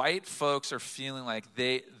white folks are feeling like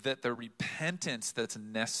that the repentance that's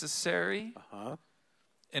necessary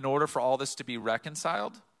in order for all this to be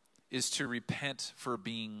reconciled is to repent for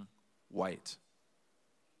being white.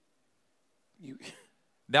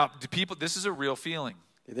 Now, do people? This is a real feeling.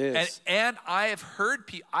 It is. And I have heard,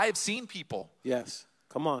 I have seen people Yes.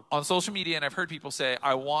 Come on. on social media, and I've heard people say,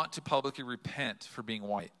 "I want to publicly repent for being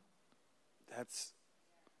white." That's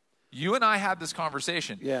You and I had this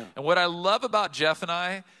conversation. Yeah. And what I love about Jeff and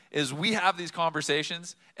I is we have these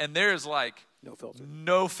conversations, and there's like no filter.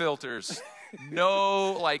 no filters,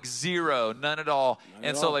 no like zero, none at all.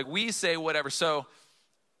 at So all. like we say whatever. So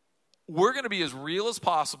we're going to be as real as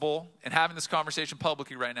possible and having this conversation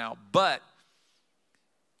publicly right now. But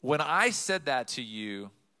when I said that to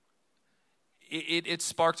you, it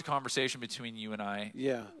sparked a conversation between you and I.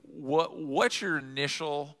 Yeah. What's your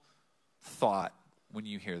initial thought when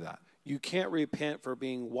you hear that? You can't repent for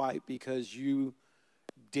being white because you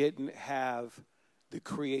didn't have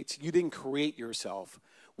you didn't create yourself.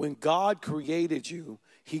 When God created you,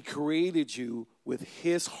 he created you with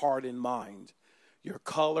his heart in mind. Your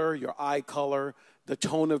color, your eye color, the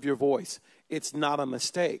tone of your voice. It's not a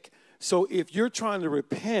mistake. So if you're trying to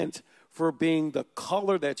repent for being the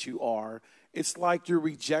color that you are, it's like you're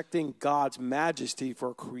rejecting God's majesty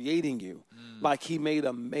for creating you. Like he made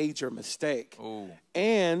a major mistake. Ooh.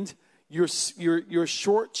 And you're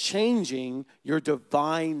shortchanging your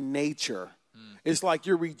divine nature. It's like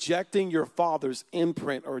you're rejecting your father's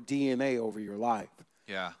imprint or DNA over your life.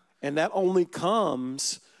 Yeah. And that only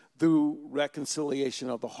comes through reconciliation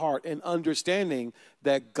of the heart and understanding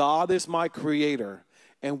that God is my creator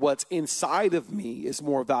and what's inside of me is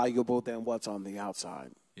more valuable than what's on the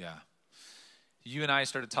outside. Yeah. You and I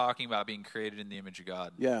started talking about being created in the image of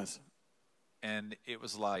God. Yes. And it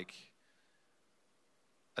was like,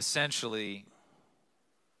 essentially,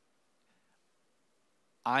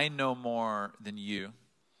 I know more than you.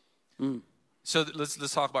 So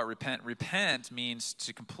let's talk about repent. Repent means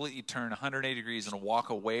to completely turn 180 degrees and walk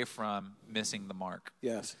away from missing the mark.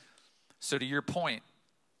 Yes. So to your point,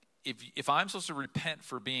 if I'm supposed to repent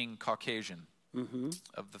for being Caucasian,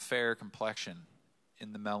 of the fair complexion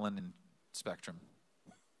in the melanin spectrum,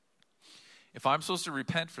 if I'm supposed to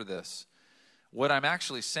repent for this, what I'm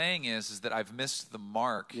actually saying is that I've missed the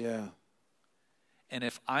mark. Yeah. And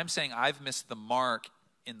if I'm saying I've missed the mark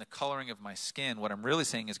in the coloring of my skin, what I'm really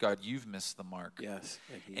saying is, God, you've missed the mark. Yes.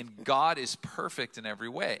 And God is perfect in every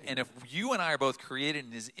way. And if you and I are both created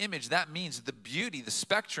in his image, that means the beauty, the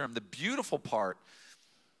spectrum, the beautiful part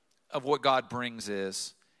of what God brings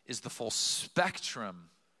is the full spectrum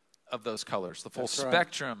of those colors, the full That's right.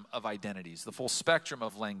 spectrum of identities, the full spectrum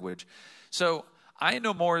of language. So I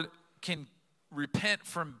no more can repent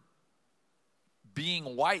from being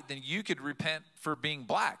white than you could repent for being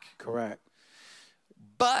black. Correct.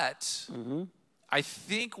 But I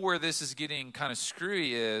think where this is getting kind of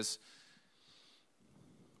screwy is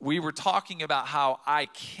we were talking about how I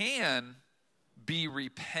can be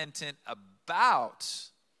repentant about,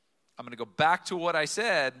 I'm going to go back to what I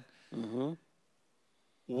said,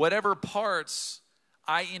 whatever parts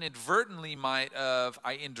I inadvertently might have,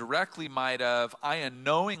 I indirectly might have, I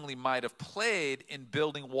unknowingly might have played in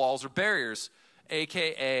building walls or barriers,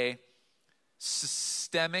 aka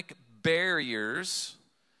systemic barriers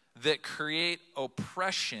that create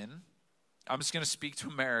oppression. I'm just going to speak to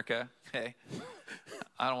America, okay?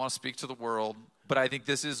 I don't want to speak to the world, but I think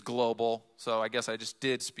this is global, so I guess I just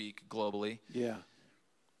did speak globally. Yeah.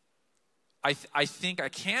 I think I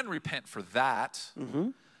can repent for that,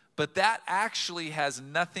 but that actually has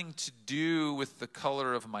nothing to do with the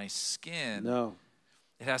color of my skin. No.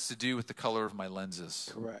 It has to do with the color of my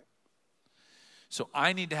lenses. Correct. So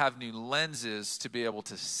I need to have new lenses to be able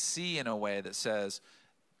to see in a way that says,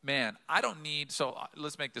 man, I don't need, so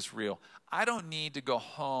let's make this real. I don't need to go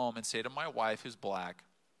home and say to my wife who's black,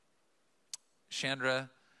 Chandra,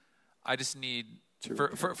 I just need,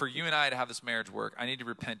 for you and I to have this marriage work, I need to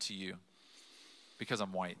repent to you because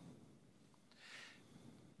I'm white.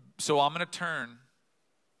 So I'm going to turn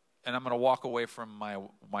and I'm going to walk away from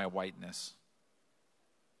my whiteness.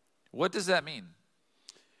 What does that mean?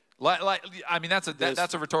 Like I mean, that's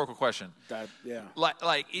a rhetorical question. Yeah.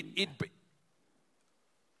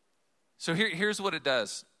 So here's what it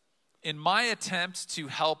does. In my attempt to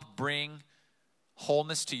help bring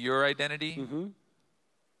wholeness to your identity,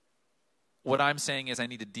 what I'm saying is I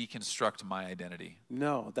need to deconstruct my identity.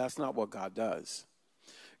 No, that's not what God does.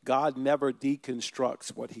 God never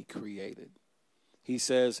deconstructs what he created. He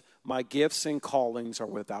says, my gifts and callings are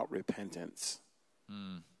without repentance.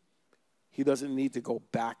 He doesn't need to go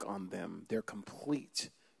back on them. They're complete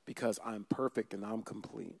because I'm perfect and I'm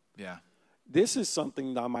complete. Yeah. This is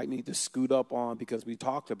something that I might need to scoot up on because we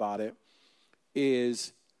talked about it,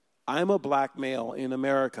 is I'm a black male in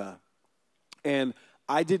America, and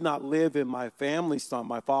I did not live in my family's time,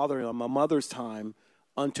 my father and my mother's time,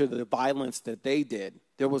 unto the violence that they did.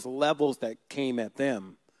 There was levels that came at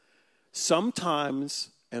them. Sometimes,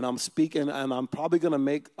 and I'm speaking, and I'm probably going to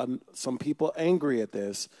make some people angry at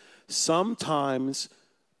this, sometimes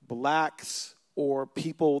blacks or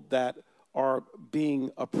people that are being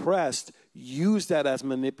oppressed use that as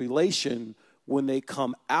manipulation when they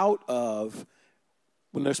come out of,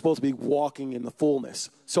 when they're supposed to be walking in the fullness.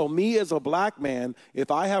 So me as a black man,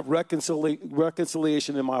 if I have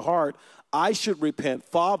reconciliation in my heart, I should repent.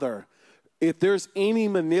 Father, if there's any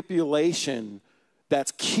manipulation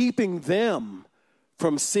that's keeping them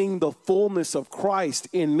from seeing the fullness of Christ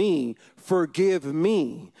in me, forgive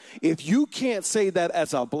me. If you can't say that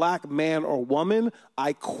as a black man or woman,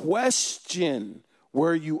 I question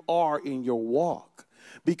where you are in your walk.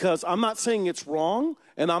 Because I'm not saying it's wrong,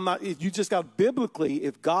 and I'm not, you just got biblically,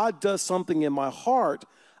 if God does something in my heart,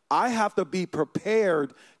 I have to be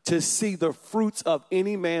prepared to see the fruits of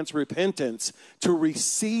any man's repentance, to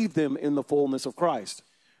receive them in the fullness of Christ.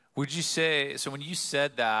 Would you say, so when you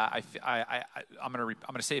said that, I'm going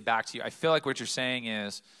to say it back to you. I feel like what you're saying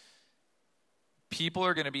is people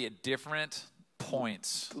are going to be at different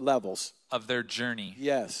points, levels of their journey.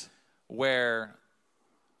 Yes. Where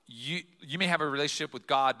you may have a relationship with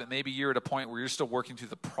God, but maybe you're at a point where you're still working through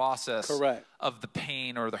the process Correct. of the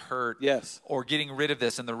pain or the hurt. Yes. Or getting rid of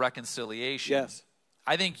this and the reconciliation. Yes.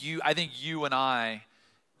 I think you and I,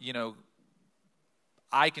 you know,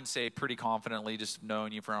 I can say pretty confidently, just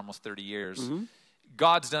knowing you for almost 30 years,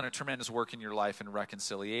 God's done a tremendous work in your life in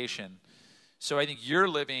reconciliation. So I think you're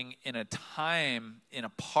living in a time, in a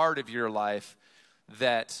part of your life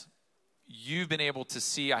that you've been able to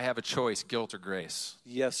see, I have a choice, guilt or grace.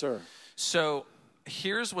 Yes, sir. So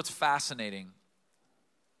here's what's fascinating.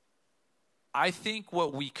 I think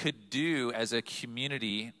what we could do as a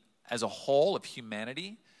community, as a whole of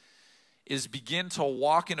humanity, is begin to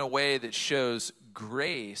walk in a way that shows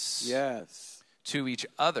grace Yes. to each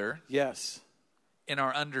other. Yes. In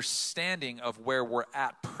our understanding of where we're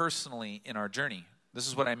at personally in our journey. This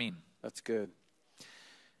is what I mean. That's good.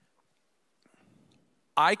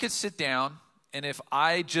 I could sit down, and if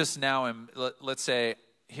I just now am, let's say,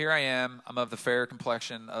 here I am, I'm of the fair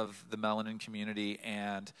complexion of the melanin community,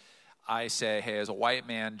 and I say, hey, as a white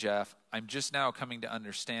man, Jeff, I'm just now coming to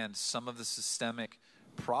understand some of the systemic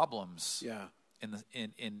problems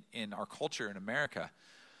in our culture in America.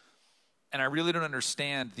 and I really don't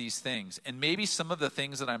understand these things. And maybe some of the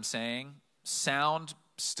things that I'm saying sound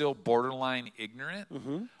still borderline ignorant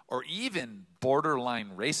or even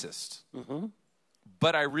borderline racist.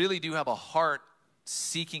 But I really do have a heart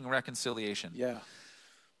seeking reconciliation. Yeah.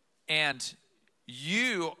 And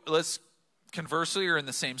you, let's conversely, are in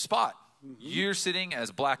the same spot. You're sitting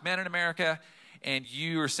as black men in America, and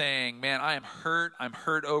you are saying, man, I am hurt. I'm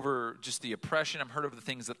hurt over just the oppression. I'm hurt over the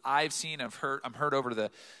things that I've seen. I'm hurt over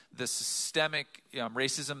the systemic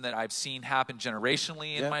racism that I've seen happen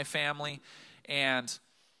generationally in my family. And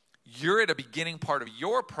you're at a beginning part of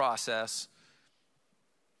your process.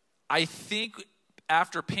 I think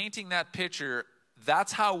after painting that picture,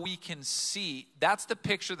 that's how we can see, that's the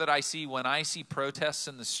picture that I see when I see protests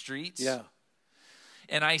in the streets. Yeah.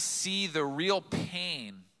 And I see the real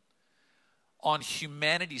pain on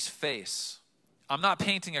humanity's face. I'm not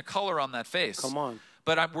painting a color on that face. Come on.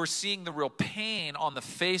 But we're seeing the real pain on the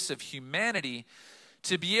face of humanity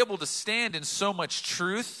to be able to stand in so much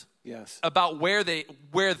truth about where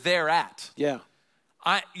they're at. Yeah.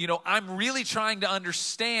 I'm really trying to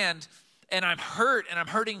understand, and I'm hurt, and I'm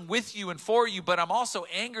hurting with you and for you, but I'm also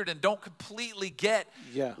angered and don't completely get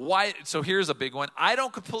why. So here's a big one. I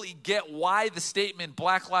don't completely get why the statement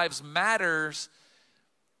Black Lives Matters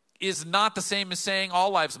is not the same as saying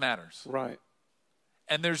all lives matters. Right.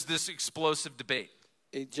 And there's this explosive debate.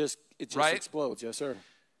 It just explodes. Yes, sir.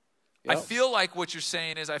 Yep. I feel like what you're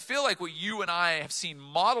saying is, I feel like what you and I have seen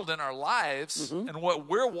modeled in our lives and what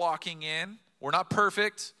we're walking in, we're not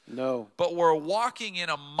perfect. No. But we're walking in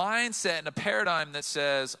a mindset and a paradigm that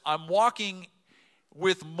says, I'm walking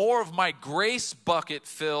with more of my grace bucket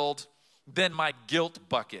filled than my guilt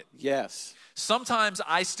bucket. Yes. Sometimes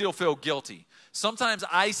I still feel guilty. Sometimes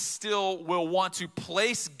I still will want to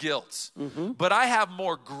place guilt, but I have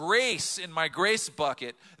more grace in my grace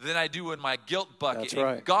bucket than I do in my guilt bucket. That's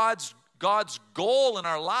right. And God's goal in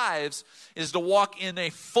our lives is to walk in a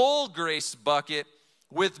full grace bucket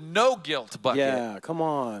with no guilt bucket. Yeah, come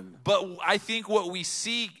on. But I think what we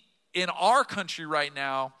see in our country right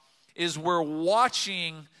now is we're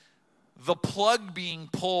watching the plug being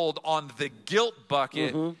pulled on the guilt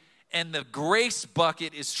bucket, and the grace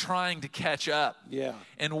bucket is trying to catch up. Yeah.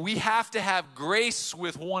 And we have to have grace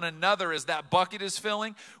with one another as that bucket is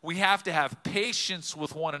filling. We have to have patience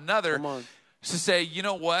with one another to say, you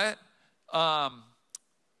know what?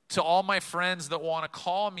 To all my friends that want to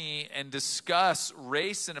call me and discuss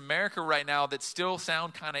race in America right now that still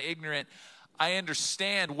sound kind of ignorant, I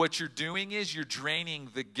understand what you're doing is you're draining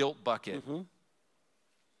the guilt bucket.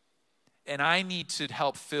 And I need to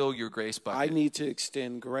help fill your grace bucket. I need to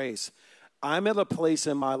extend grace. I'm at a place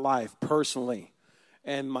in my life personally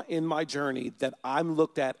and in my journey that I'm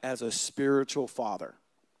looked at as a spiritual father.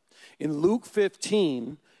 In Luke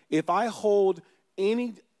 15, if I harbor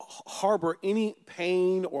any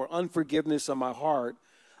pain or unforgiveness in my heart,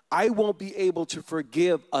 I won't be able to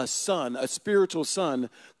forgive a son, a spiritual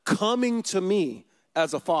son, coming to me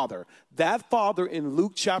as a father. That father in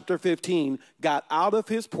Luke chapter 15 got out of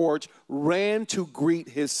his porch, ran to greet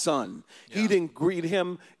his son. He didn't greet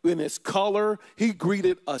him in his color. He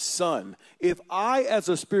greeted a son. If I, as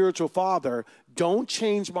a spiritual father, don't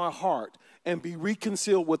change my heart and be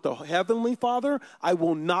reconciled with the Heavenly Father, I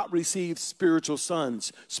will not receive spiritual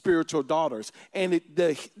sons, spiritual daughters. And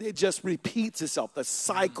it just repeats itself. The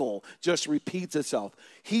cycle just repeats itself.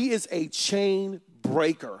 He is a chain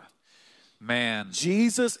breaker. Man.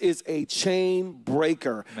 Jesus is a chain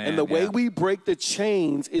breaker. And the way we break the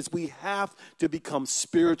chains is we have to become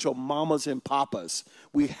spiritual mamas and papas.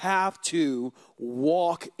 We have to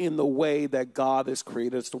walk in the way that God has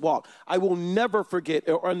created us to walk. I will never forget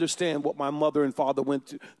or understand what my mother and father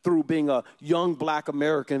went through being a young black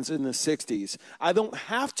Americans in the 60s. I don't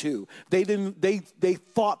have to. They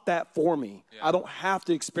fought that for me. Yeah. I don't have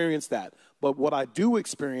to experience that. But what I do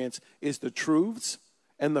experience is the truths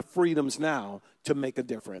and the freedoms now to make a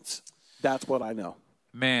difference. That's what I know.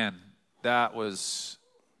 Man, that was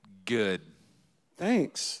good.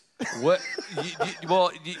 Thanks. What?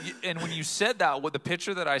 And when you said that, what the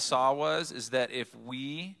picture that I saw is that if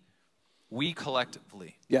we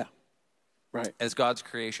collectively, right, as God's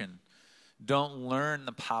creation, don't learn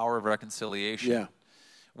the power of reconciliation.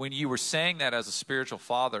 When you were saying that as a spiritual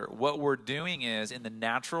father, what we're doing is, in the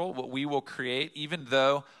natural, what we will create, even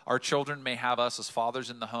though our children may have us as fathers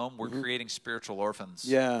in the home, we're creating spiritual orphans.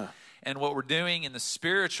 Yeah. And what we're doing in the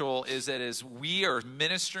spiritual is that as we are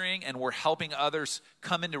ministering and we're helping others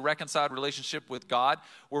come into reconciled relationship with God,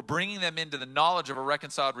 we're bringing them into the knowledge of a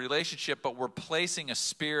reconciled relationship, but we're placing a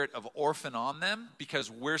spirit of orphan on them because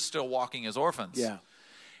we're still walking as orphans. Yeah.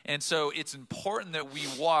 And so it's important that we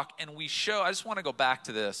walk and we show. I just want to go back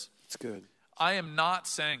to this. That's good. I am not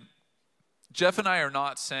saying, Jeff and I are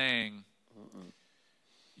not saying,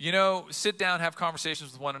 sit down, have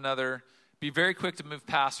conversations with one another, be very quick to move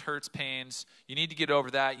past hurts, pains. You need to get over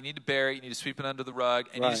that. You need to bury it. You need to sweep it under the rug.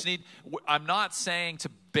 And you just need, I'm not saying to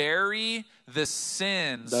bury the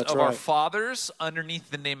sins of our fathers underneath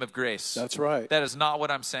the name of grace. That's right. That is not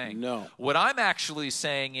what I'm saying. No. What I'm actually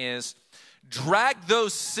saying is drag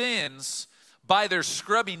those sins by their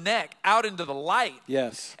scrubby neck out into the light.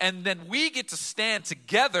 Yes. And then we get to stand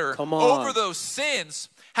together Come on. over those sins,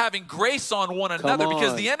 having grace on one another,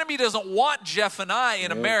 because the enemy doesn't want Jeff and I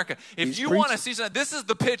in America. If you want to see something, this is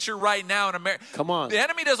the picture right now in America. Come on. The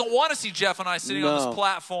enemy doesn't want to see Jeff and I sitting on this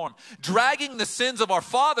platform, dragging the sins of our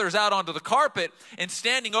fathers out onto the carpet and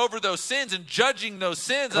standing over those sins and judging those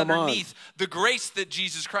sins underneath the grace that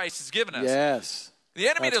Jesus Christ has given us. Yes. The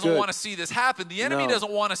enemy doesn't want to see this happen. The enemy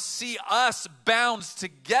doesn't want to see us bound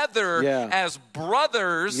together as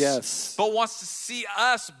brothers, but wants to see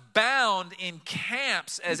us bound in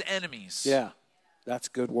camps as enemies. Yeah, that's a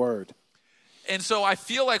good word. And so I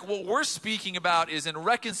feel like what we're speaking about is in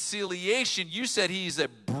reconciliation. You said he's a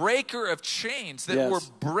breaker of chains, that we're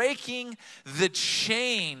breaking the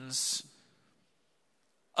chains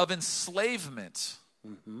of enslavement,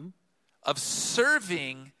 of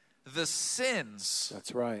serving the sins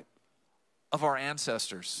of our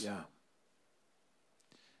ancestors. Yeah.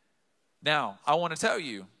 Now, I want to tell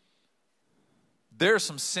you, there are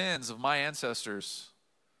some sins of my ancestors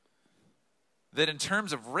that in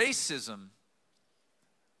terms of racism,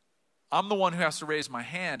 I'm the one who has to raise my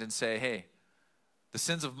hand and say, hey, the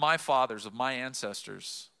sins of my fathers, of my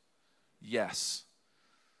ancestors, yes.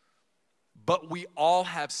 But we all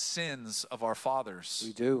have sins of our fathers.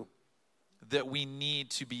 We do. That we need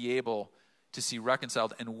to be able to see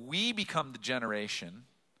reconciled. And we become the generation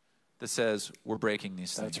that says we're breaking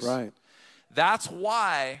these things. That's right. That's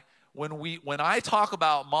why when I talk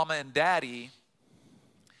about mama and daddy,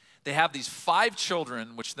 they have these 5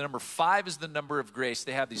 children, which the number 5 is the number of grace.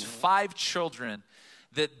 They have these 5 children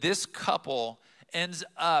that this couple ends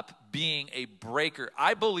up being a breaker.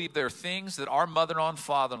 I believe there are things that our mother-in-law and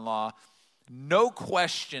father-in-law, no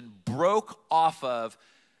question, broke off of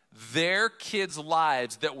their kids'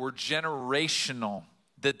 lives that were generational,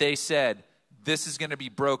 that they said, this is going to be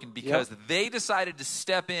broken, because they decided to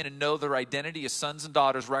step in and know their identity as sons and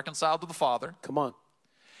daughters reconciled to the Father. Come on.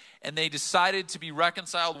 And they decided to be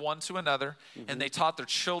reconciled one to another, and they taught their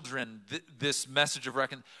children this message of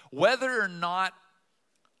whether or not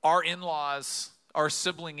our in-laws, our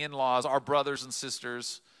sibling in-laws, our brothers and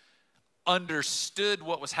sisters understood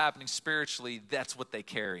what was happening spiritually, that's what they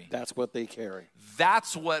carry. That's what they carry.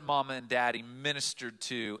 That's what mama and daddy ministered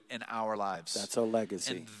to in our lives. That's a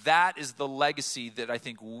legacy. And that is the legacy that I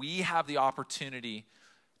think we have the opportunity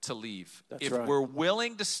to leave. That's if right. we're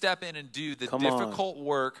willing to step in and do the difficult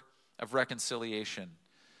work of reconciliation.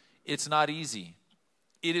 It's not easy.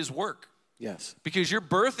 It is work. Yes. Because you're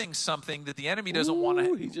birthing something that the enemy doesn't want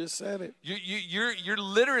to. He just said it. You're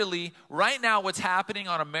literally, right now what's happening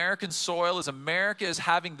on American soil is America is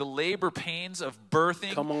having the labor pains of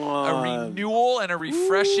birthing a renewal and a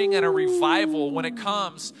refreshing and a revival when it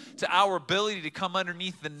comes to our ability to come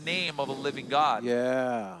underneath the name of a living God.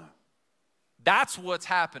 Yeah. That's what's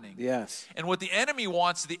happening. Yes. And what the enemy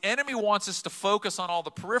wants us to focus on all the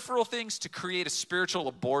peripheral things to create a spiritual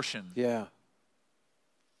abortion. Yeah.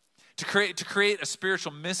 To create a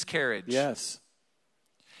spiritual miscarriage. Yes.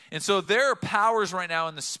 And so there are powers right now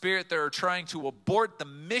in the Spirit that are trying to abort the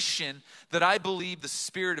mission that I believe the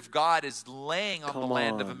Spirit of God is laying on the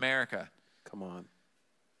land of America. Come on.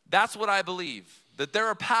 That's what I believe. That there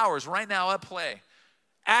are powers right now at play,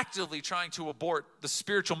 actively trying to abort the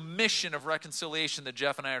spiritual mission of reconciliation that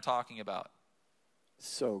Jeff and I are talking about.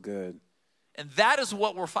 So good. And that is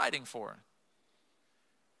what we're fighting for.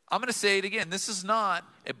 I'm going to say it again. This is not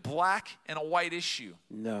a black and a white issue.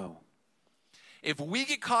 No. If we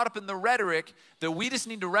get caught up in the rhetoric that we just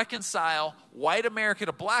need to reconcile white America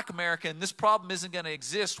to black America and this problem isn't going to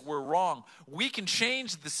exist, we're wrong. We can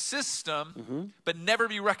change the system, but never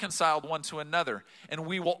be reconciled one to another. And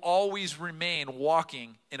we will always remain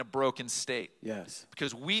walking in a broken state. Yes.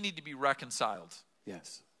 Because we need to be reconciled.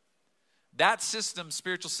 Yes. That system,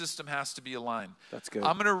 spiritual system, has to be aligned. That's good.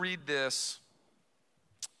 I'm going to read this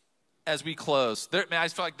as we close.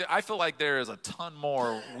 I feel like there is a ton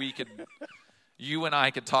more you and I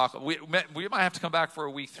could talk. We might have to come back for a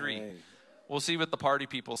week 3. Hey. We'll see what the party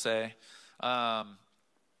people say. I'm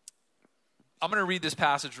going to read this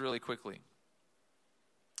passage really quickly.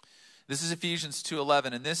 This is Ephesians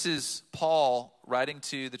 2:11, and this is Paul writing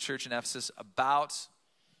to the church in Ephesus about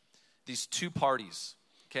these 2 parties.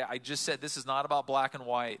 Okay, I just said this is not about black and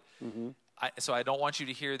white. So I don't want you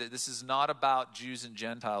to hear that this is not about Jews and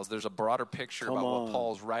Gentiles. There's a broader picture about what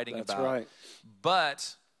Paul's writing That's about. right.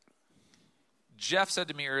 But Jeff said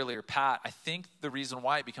to me earlier, Pat, I think the reason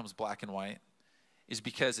why it becomes black and white is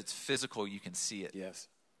because it's physical. You can see it. Yes.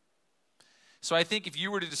 So I think if you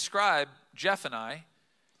were to describe Jeff and I,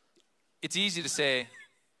 it's easy to say,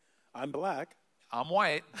 I'm black. I'm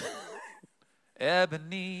white.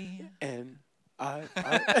 Ebony. And I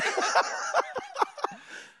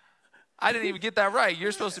I didn't even get that right.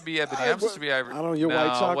 You're supposed to be ebony. I'm supposed to be ivory. I don't know, you're no,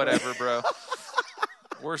 white chocolate. Whatever, bro.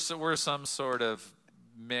 We're some sort of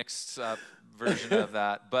mixed up version of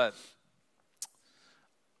that. But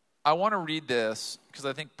I want to read this because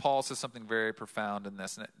I think Paul says something very profound in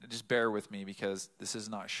this. And just bear with me because this is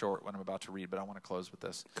not short what I'm about to read, but I want to close with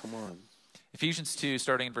this. Come on. Ephesians 2,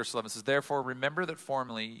 starting in verse 11, says, Therefore, remember that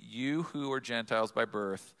formerly you who are Gentiles by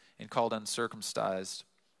birth and called uncircumcised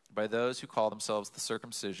by those who call themselves the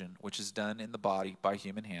circumcision, which is done in the body by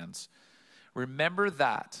human hands. Remember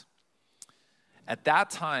that at that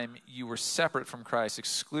time you were separate from Christ,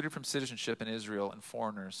 excluded from citizenship in Israel and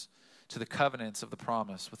foreigners to the covenants of the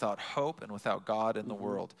promise, without hope and without God in the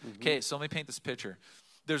world. Okay, so let me paint this picture.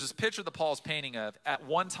 There's this picture that Paul is painting of. At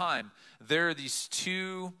one time, there are these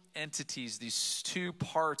two entities, these two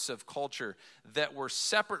parts of culture that were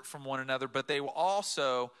separate from one another, but they were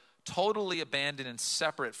also totally abandoned and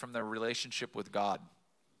separate from their relationship with God.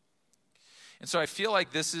 And so I feel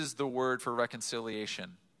like this is the word for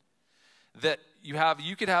reconciliation. That you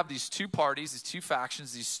could have these two parties, these two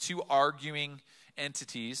factions, these two arguing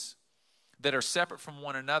entities that are separate from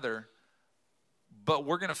one another, but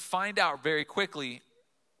we're going to find out very quickly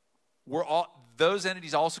those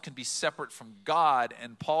entities also can be separate from God,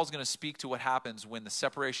 and Paul's going to speak to what happens when the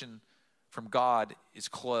separation from God is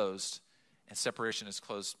closed, and separation is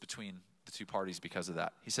closed between the two parties because of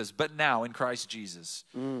that. He says, but now in Christ Jesus.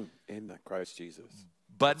 In Christ Jesus.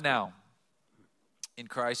 But now in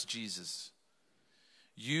Christ Jesus,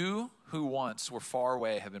 you who once were far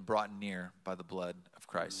away have been brought near by the blood of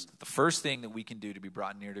Christ. The first thing that we can do to be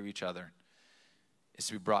brought near to each other is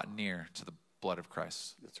to be brought near to the blood of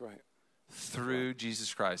Christ. That's right. Through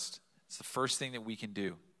Jesus Christ. It's the first thing that we can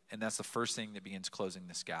do. And that's the first thing that begins closing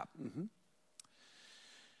this gap.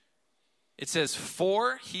 It says,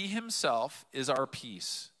 for he himself is our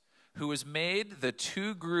peace, who has made the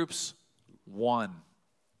two groups one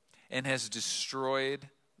and has destroyed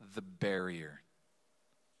the barrier,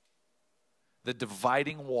 the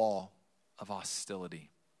dividing wall of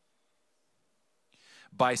hostility,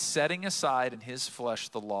 by setting aside in his flesh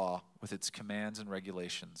the law with its commands and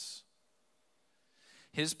regulations.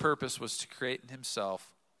 His purpose was to create in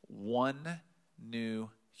himself one new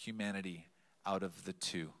humanity out of the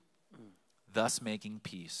two, thus making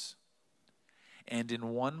peace, and in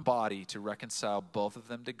one body to reconcile both of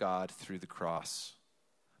them to God through the cross,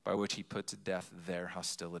 by which he put to death their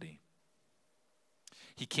hostility.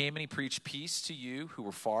 He came and he preached peace to you who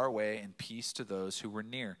were far away and peace to those who were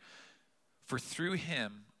near. For through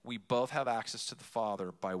him we both have access to the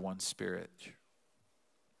Father by one Spirit.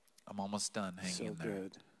 I'm almost done. Hang in there.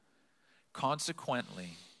 Good.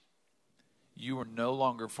 Consequently, you are no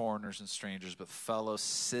longer foreigners and strangers, but fellow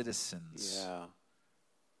citizens. Yeah.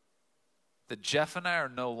 That Jeff and I are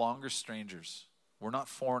no longer strangers. We're not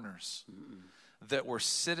foreigners. That we're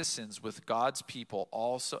citizens with God's people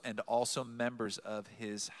also members of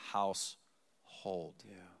his household.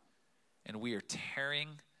 Yeah. And we are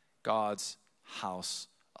tearing God's house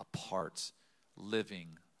apart,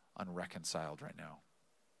 living unreconciled right now.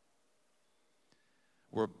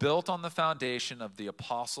 We're built on the foundation of the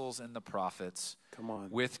apostles and the prophets. Come on.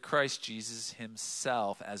 With Christ Jesus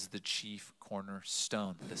himself as the chief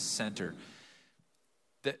cornerstone, the center.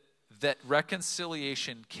 That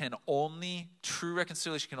reconciliation true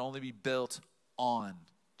reconciliation can only be built on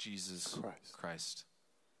Jesus Christ.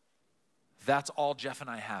 That's all Jeff and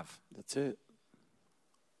I have. That's it.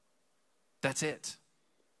 That's it.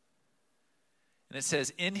 And it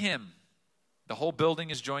says, in him, the whole building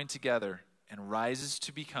is joined together and rises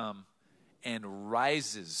to become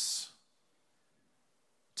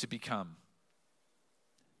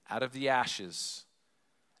out of the ashes,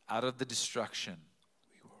 out of the destruction,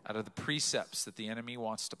 out of the precepts that the enemy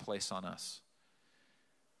wants to place on us.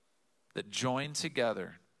 That joined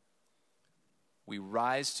together, we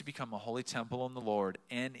rise to become a holy temple in the Lord,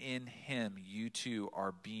 and in him you too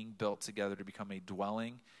are being built together to become a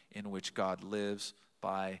dwelling in which God lives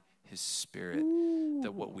by his Spirit. Ooh.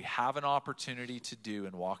 That what we have an opportunity to do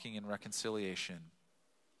in walking in reconciliation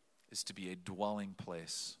is to be a dwelling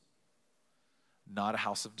place not a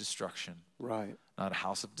house of destruction, Right. not a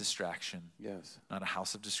house of distraction, Yes. not a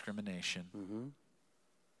house of discrimination. Mm-hmm.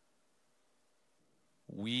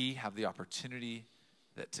 We have the opportunity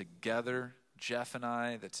that together, Jeff and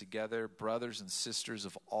I, that together, brothers and sisters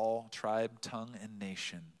of all tribe, tongue, and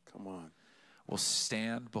nation, Come on. will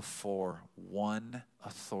stand before one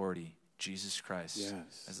authority, Jesus Christ,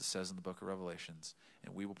 Yes. as it says in the book of Revelations,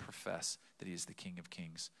 and we will profess that he is the King of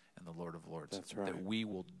Kings and the Lord of Lords. That's right. That we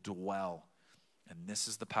will dwell, and this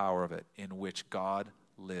is the power of it, in which God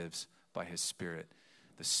lives by his Spirit.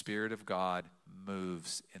 The Spirit of God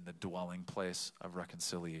moves in the dwelling place of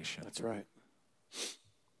reconciliation. That's right.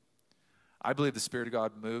 I believe the Spirit of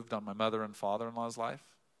God moved on my mother and father-in-law's life.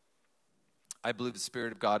 I believe the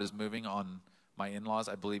Spirit of God is moving on my in-laws.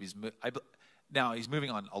 I believe now he's moving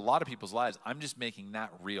on a lot of people's lives. I'm just making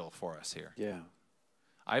that real for us here. Yeah.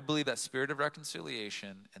 I believe that spirit of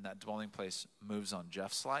reconciliation and that dwelling place moves on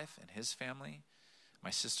Jeff's life and his family,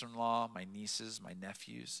 my sister-in-law, my nieces, my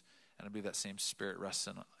nephews, and I believe that same spirit rests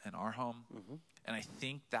in our home. Mm-hmm. And I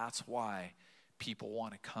think that's why people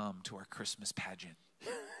want to come to our Christmas pageant.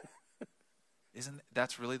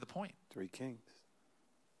 That's really the point? Three kings.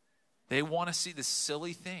 They want to see this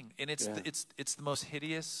silly thing, and it's Yeah. it's the most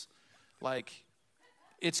hideous. Like,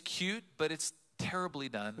 it's cute, but it's terribly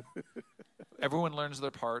done. Everyone learns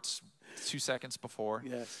their parts 2 seconds before.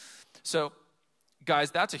 Yes. So,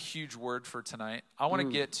 guys, that's a huge word for tonight. I want to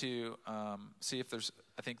get to see if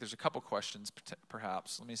I think there's a couple questions,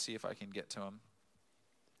 perhaps. Let me see if I can get to them.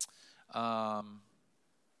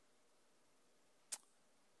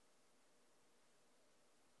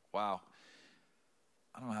 Wow.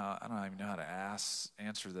 I don't even know how to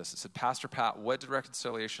answer this. It said, Pastor Pat, what did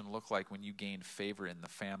reconciliation look like when you gained favor in the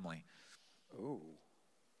family? Ooh.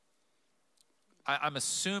 I'm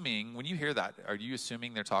assuming, when you hear that, are you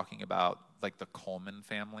assuming they're talking about like the Coleman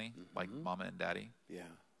family, like mama and daddy? Yeah.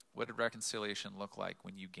 What did reconciliation look like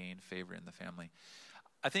when you gained favor in the family?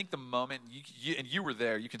 I think the moment, and you were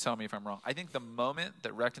there, you can tell me if I'm wrong. I think the moment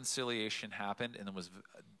that reconciliation happened, and it was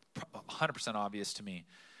 100% obvious to me,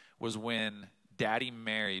 was when Daddy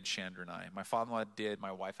married Chandra and I. My father-in-law did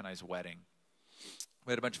my wife and I's wedding.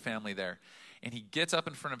 We had a bunch of family there. And he gets up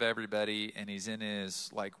in front of everybody, and he's in his,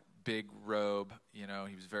 like, big robe. You know,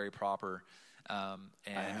 he was very proper. And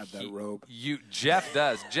I have that robe. Jeff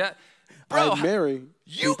does. Bro, Mary.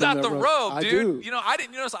 You got the robe, I dude. do. You know, I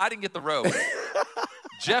didn't get the robe.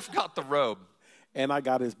 Jeff got the robe. And I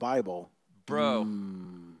got his Bible. Bro,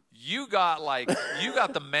 you got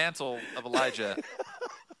the mantle of Elijah.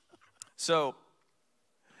 So,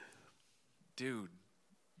 dude,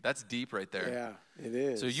 that's deep right there. Yeah, it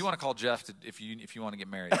is. So you want to call Jeff if you want to get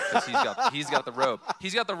married, because he's got the robe.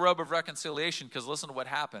 He's got the robe of reconciliation, because listen to what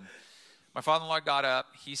happened. My father-in-law got up.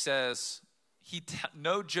 He says,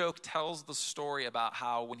 no joke, tells the story about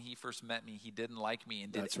how when he first met me, he didn't like me.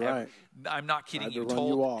 And That's right. I'm not kidding you. run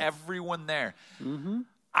Told you off. everyone there. Mm-hmm.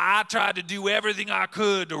 I tried to do everything I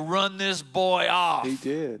could to run this boy off. He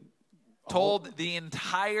did. Told the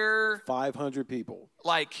entire 500 people.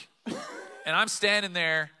 and I'm standing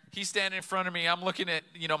there. He's standing in front of me. I'm looking at,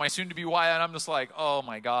 my soon-to-be wife, and I'm just like, oh,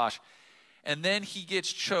 my gosh. And then he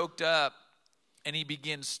gets choked up, and he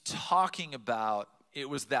begins talking about it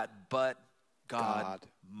was that but God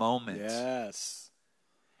moment. Yes.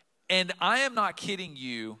 And I am not kidding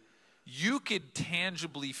you. You could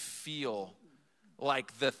tangibly feel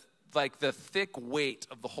like the thick weight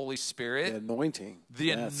of the Holy Spirit. The anointing.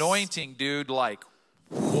 The anointing, dude, like,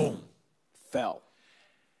 boom. Fell.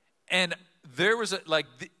 And there was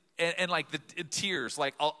the tears.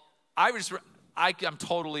 Like, I'm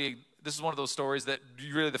totally, this is one of those stories that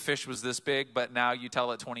really the fish was this big, but now you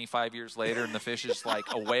tell it 25 years later and the fish is like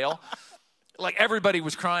a whale. Like, everybody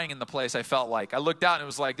was crying in the place, I felt like. I looked out and it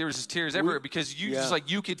was like there was just tears everywhere, because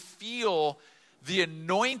you could feel the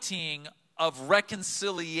anointing of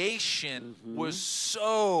reconciliation was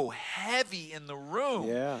so heavy in the room.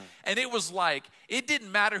 Yeah. And it was like, it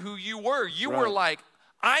didn't matter who you were. You were like,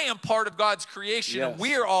 I am part of God's creation, and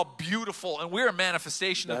we are all beautiful, and we're a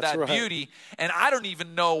manifestation of that beauty. And I don't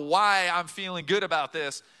even know why I'm feeling good about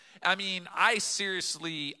this. I mean,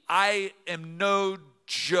 I am no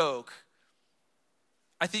joke.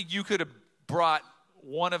 I think you could have brought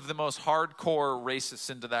one of the most hardcore racists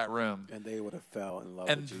into that room, and they would have fell in love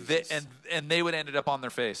with Jesus. And they would have ended up on their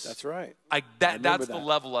face. That's right. That's the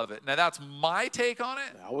level of it. Now, that's my take on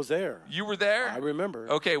it. I was there. You were there? I remember.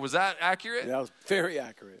 Okay, was that accurate? That was very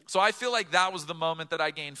accurate. So I feel like that was the moment that I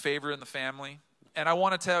gained favor in the family. And I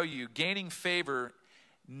want to tell you, gaining favor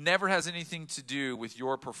never has anything to do with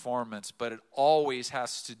your performance, but it always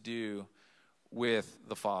has to do with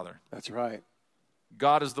the Father. That's right.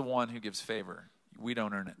 God is the one who gives favor. We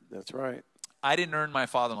don't earn it. That's right. I didn't earn my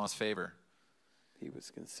father-in-law's favor. He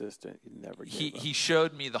was consistent. He never gave He, up. he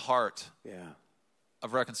showed me the heart Yeah.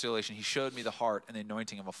 of reconciliation. He showed me the heart and the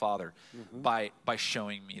anointing of a father by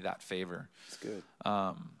showing me that favor. It's good.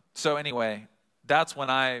 So anyway, that's when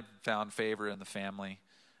I found favor in the family,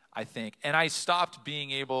 I think. And I stopped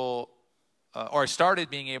being able, or I started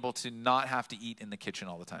being able to not have to eat in the kitchen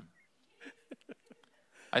all the time.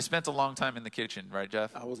 I spent a long time in the kitchen, right,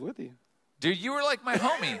 Jeff? I was with you. Dude, you were like my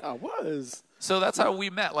homie. I was. So that's how we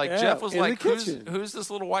met. Like, Yeah, Jeff was in the like, kitchen. who's this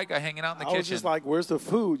little white guy hanging out in the I kitchen? was just like, where's the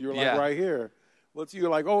food? You're like, Yeah. right here. You're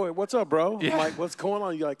like, oh, what's up, bro? Yeah. I'm like, what's going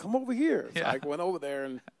on? You're like, come over here. So Yeah. I went over there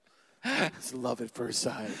and it's love at first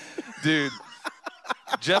sight. Dude,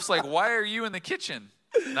 Jeff's like, why are you in the kitchen?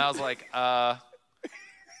 And I was like, I've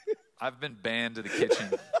been banned to the kitchen.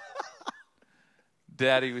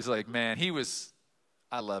 Daddy was like, man,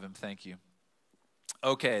 I love him. Thank you.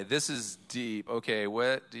 Okay, this is deep. Okay,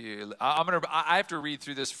 what do you, I have to read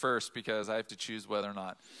through this first because I have to choose whether or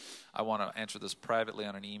not I want to answer this privately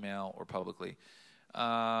on an email or publicly.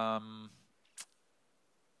 Everyone,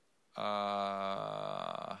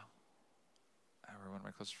 my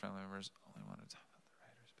closest family members only wanted to talk about the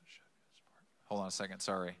writers, but showed me the support. Hold on a second,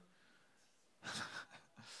 sorry.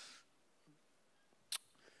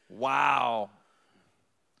 Wow.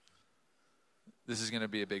 This is going to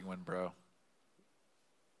be a big one, bro.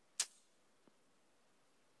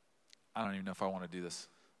 I don't even know if I want to do this.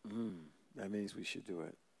 That means we should do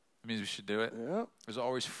it. It means we should do it. Yep. There's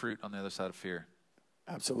always fruit on the other side of fear.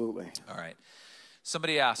 Absolutely. All right.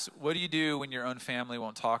 Somebody asks, what do you do when your own family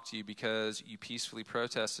won't talk to you because you peacefully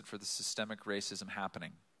protested for the systemic racism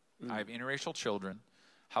happening? I have interracial children.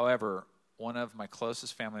 However, one of my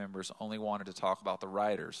closest family members only wanted to talk about the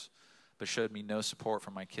rioters, but showed me no support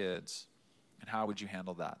for my kids. And how would you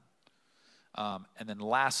handle that? And then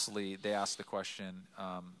lastly, they asked the question,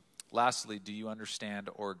 lastly, do you understand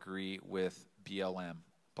or agree with BLM,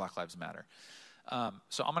 Black Lives Matter?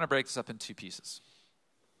 So I'm going to break this up in two pieces.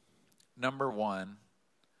 Number one,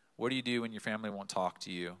 what do you do when your family won't talk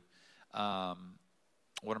to you?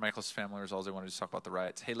 One of my closest family members always wanted to talk about the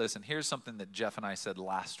riots. Hey, listen, here's something that Jeff and I said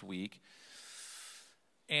last week,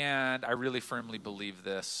 and I really firmly believe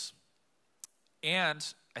this. And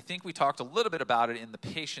I think we talked a little bit about it in the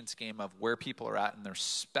patience game of where people are at in their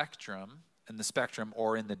spectrum,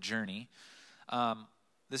 or in the journey.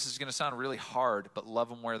 This is going to sound really hard, but love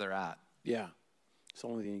them where they're at. Yeah. It's the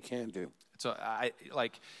only thing you can do. So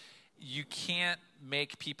you can't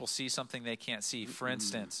make people see something they can't see. For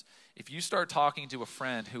instance, if you start talking to a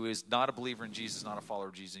friend who is not a believer in Jesus, not a follower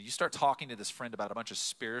of Jesus, you start talking to this friend about a bunch of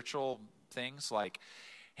spiritual things like,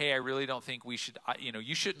 hey, I really don't think we should,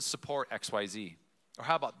 you shouldn't support XYZ. Or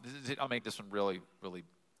how about, I'll make this one really, really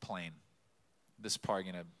plain. This is probably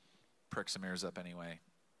going to prick some ears up anyway.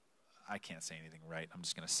 I can't say anything right. I'm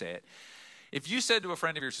just going to say it. If you said to a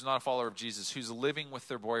friend of yours who's not a follower of Jesus, who's living with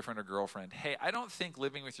their boyfriend or girlfriend, hey, I don't think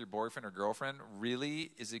living with your boyfriend or girlfriend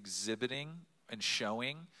really is exhibiting and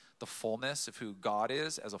showing the fullness of who God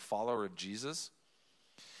is as a follower of Jesus,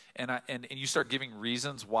 and you start giving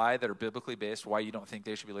reasons why that are biblically based, why you don't think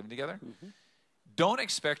they should be living together, don't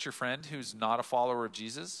expect your friend who's not a follower of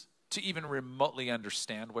Jesus to even remotely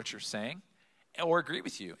understand what you're saying or agree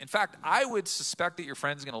with you. In fact, I would suspect that your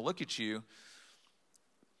friend's going to look at you,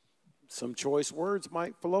 Some choice words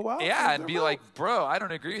might flow out. yeah, and be like, bro, I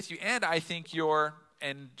don't agree with you, and I think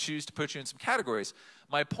and choose to put you in some categories.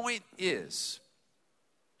 My point is,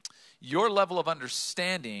 your level of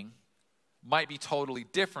understanding might be totally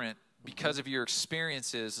different because of your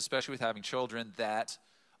experiences, especially with having children that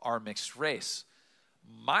are mixed race.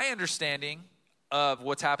 My understanding of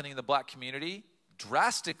what's happening in the black community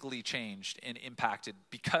drastically changed and impacted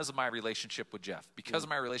because of my relationship with Jeff, because of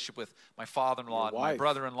my relationship with my father-in-law and my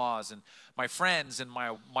brother-in-laws and my friends and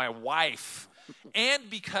my wife, and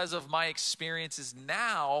because of my experiences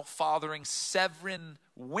now fathering 7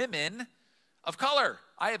 women of color.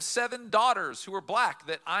 I have 7 daughters who are black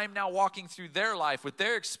that I'm now walking through their life with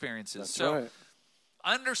their experiences. That's so right.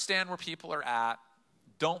 Understand where people are at.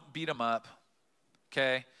 Don't beat them up,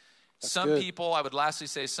 okay? That's some good. people, I would lastly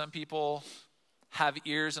say, some people have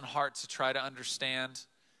ears and hearts to try to understand,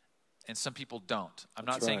 and some people don't. I'm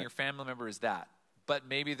not saying right. your family member is that, but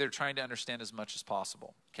maybe they're trying to understand as much as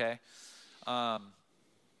possible, okay?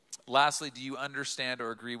 Lastly, do you understand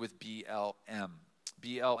or agree with BLM?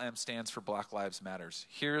 BLM stands for Black Lives Matters.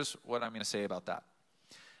 Here's what I'm going to say about that.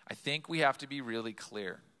 I think we have to be really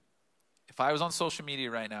clear. If I was on social media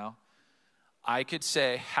right now, I could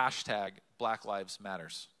say hashtag Black Lives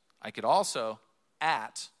Matters. I could also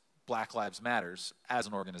 @ Black Lives Matters as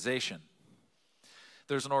an organization.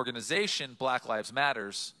 There's an organization, Black Lives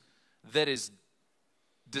Matters, that is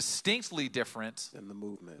distinctly different In the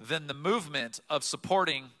movement. than the movement of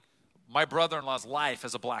supporting my brother-in-law's life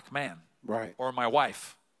as a black man. Right. Or my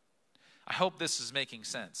wife. I hope this is making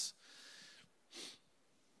sense.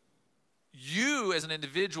 You as an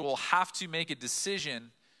individual have to make a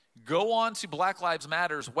decision. Go on to Black Lives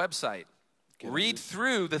Matter's website. Read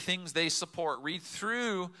through the things they support. Read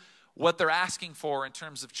through what they're asking for in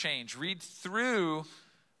terms of change. Read through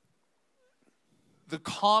the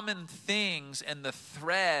common things and the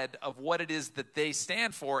thread of what it is that they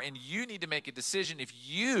stand for. And you need to make a decision if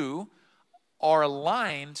you are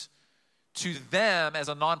aligned to them as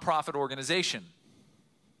a nonprofit organization.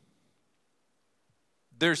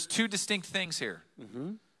 There's two distinct things here.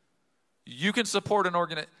 Mm-hmm. You can support an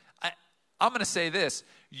organization. I'm going to say this.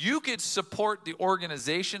 You could support the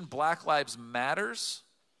organization Black Lives Matters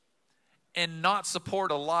and not support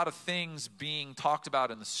a lot of things being talked about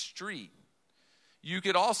in the street. You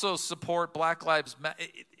could also support Black Lives Matter.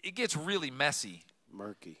 It gets really messy.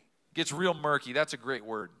 Murky. It gets real murky. That's a great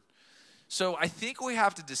word. So I think we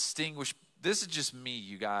have to distinguish. This is just me,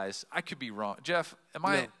 you guys. I could be wrong. Jeff, am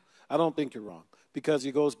I? No, I don't think you're wrong, because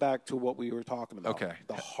it goes back to what we were talking about. Okay.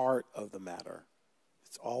 The heart of the matter.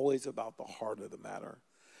 It's always about the heart of the matter.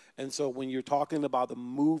 And so when you're talking about the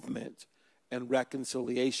movement and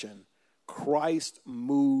reconciliation, Christ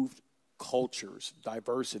moved cultures,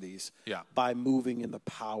 diversities, by moving in the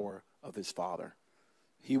power of his Father.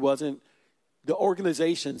 He wasn't, the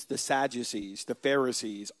organizations, the Sadducees, the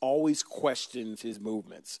Pharisees, always questioned his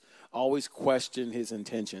movements, always questioned his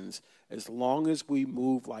intentions. As long as we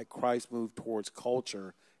move like Christ moved towards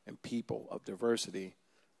culture and people of diversity,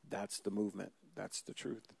 that's the movement. That's the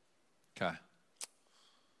truth. Okay.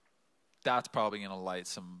 That's probably going to light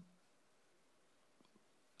some.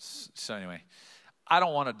 So anyway, I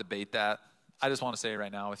don't want to debate that. I just want to say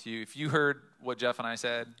right now with you, if you heard what Jeff and I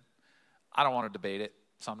said, I don't want to debate it.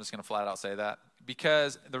 So I'm just going to flat out say that.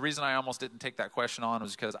 Because the reason I almost didn't take that question on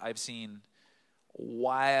was because I've seen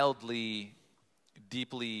wildly,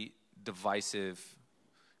 deeply divisive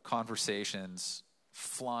conversations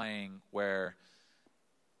flying where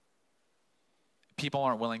people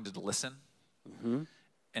aren't willing to listen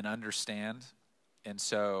and understand. And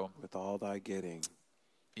so, with all thy getting,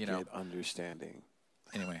 get understanding.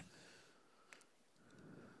 Anyway,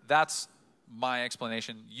 that's my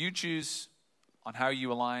explanation. You choose on how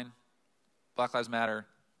you align Black Lives Matter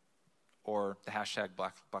or the hashtag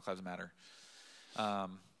Black Lives Matter.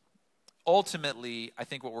 Ultimately, I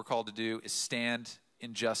think what we're called to do is stand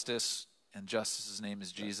in justice, and justice's name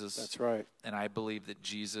is Jesus. That's right. And I believe that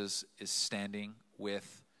Jesus is standing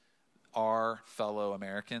with our fellow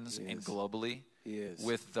Americans and globally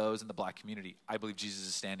with those in the black community. I believe Jesus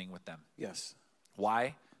is standing with them. Yes.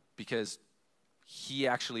 Why? Because he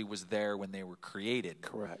actually was there when they were created.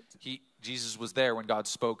 Correct. Jesus was there when God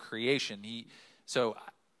spoke creation. So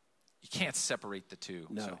you can't separate the two.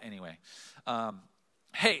 No. So anyway,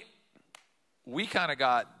 hey, we kind of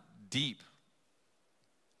got deep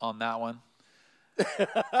on that one.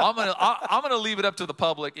 I'm gonna leave it up to the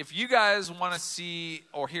public. If you guys want to see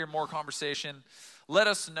or hear more conversation, let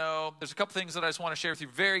us know. There's a couple things that I just want to share with you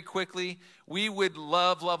very quickly. We would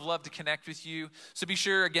love to connect with you. So be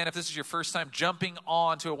sure, again, if this is your first time jumping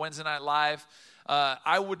on to a Wednesday Night Live,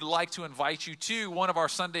 I would like to invite you to one of our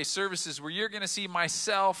Sunday services where you're going to see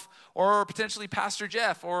myself or potentially Pastor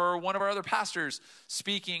Jeff or one of our other pastors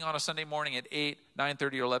speaking on a Sunday morning at 8,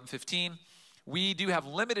 9:30, or 11:15. We do have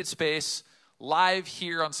limited space live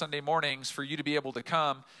here on Sunday mornings for you to be able to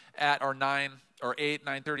come at our 9 or 8,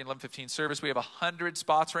 9:30, and 11:15 service. We have 100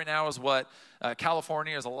 spots right now is what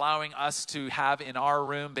California is allowing us to have in our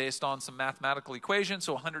room based on some mathematical equations.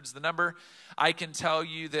 So 100 is the number. I can tell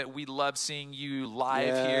you that we love seeing you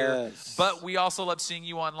live here, but we also love seeing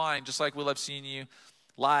you online, just like we love seeing you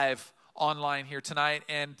live online here tonight,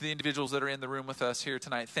 and the individuals that are in the room with us here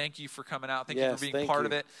tonight. Thank you for coming out. Thank you for being part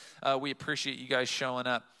of it. We appreciate you guys showing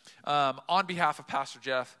up. On behalf of Pastor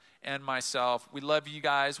Jeff and myself, we love you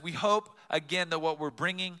guys. We hope, again, that what we're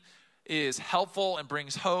bringing is helpful and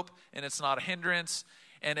brings hope, and it's not a hindrance.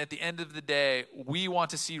 And at the end of the day, we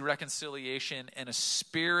want to see reconciliation and a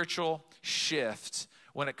spiritual shift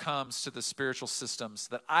when it comes to the spiritual systems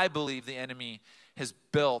that I believe the enemy has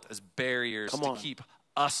built as barriers to keep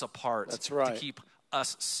us apart, to keep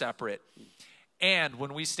us separate. And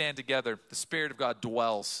when we stand together, the Spirit of God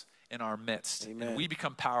dwells in our midst. Amen. And we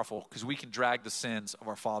become powerful because we can drag the sins of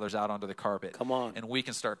our fathers out onto the carpet. Come on. And we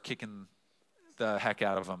can start kicking the heck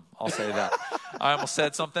out of them. I'll say that. I almost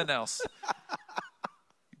said something else.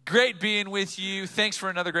 Great being with you. Thanks for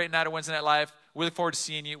another great night of Wednesday Night Live. We look forward to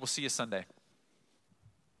seeing you. We'll see you Sunday.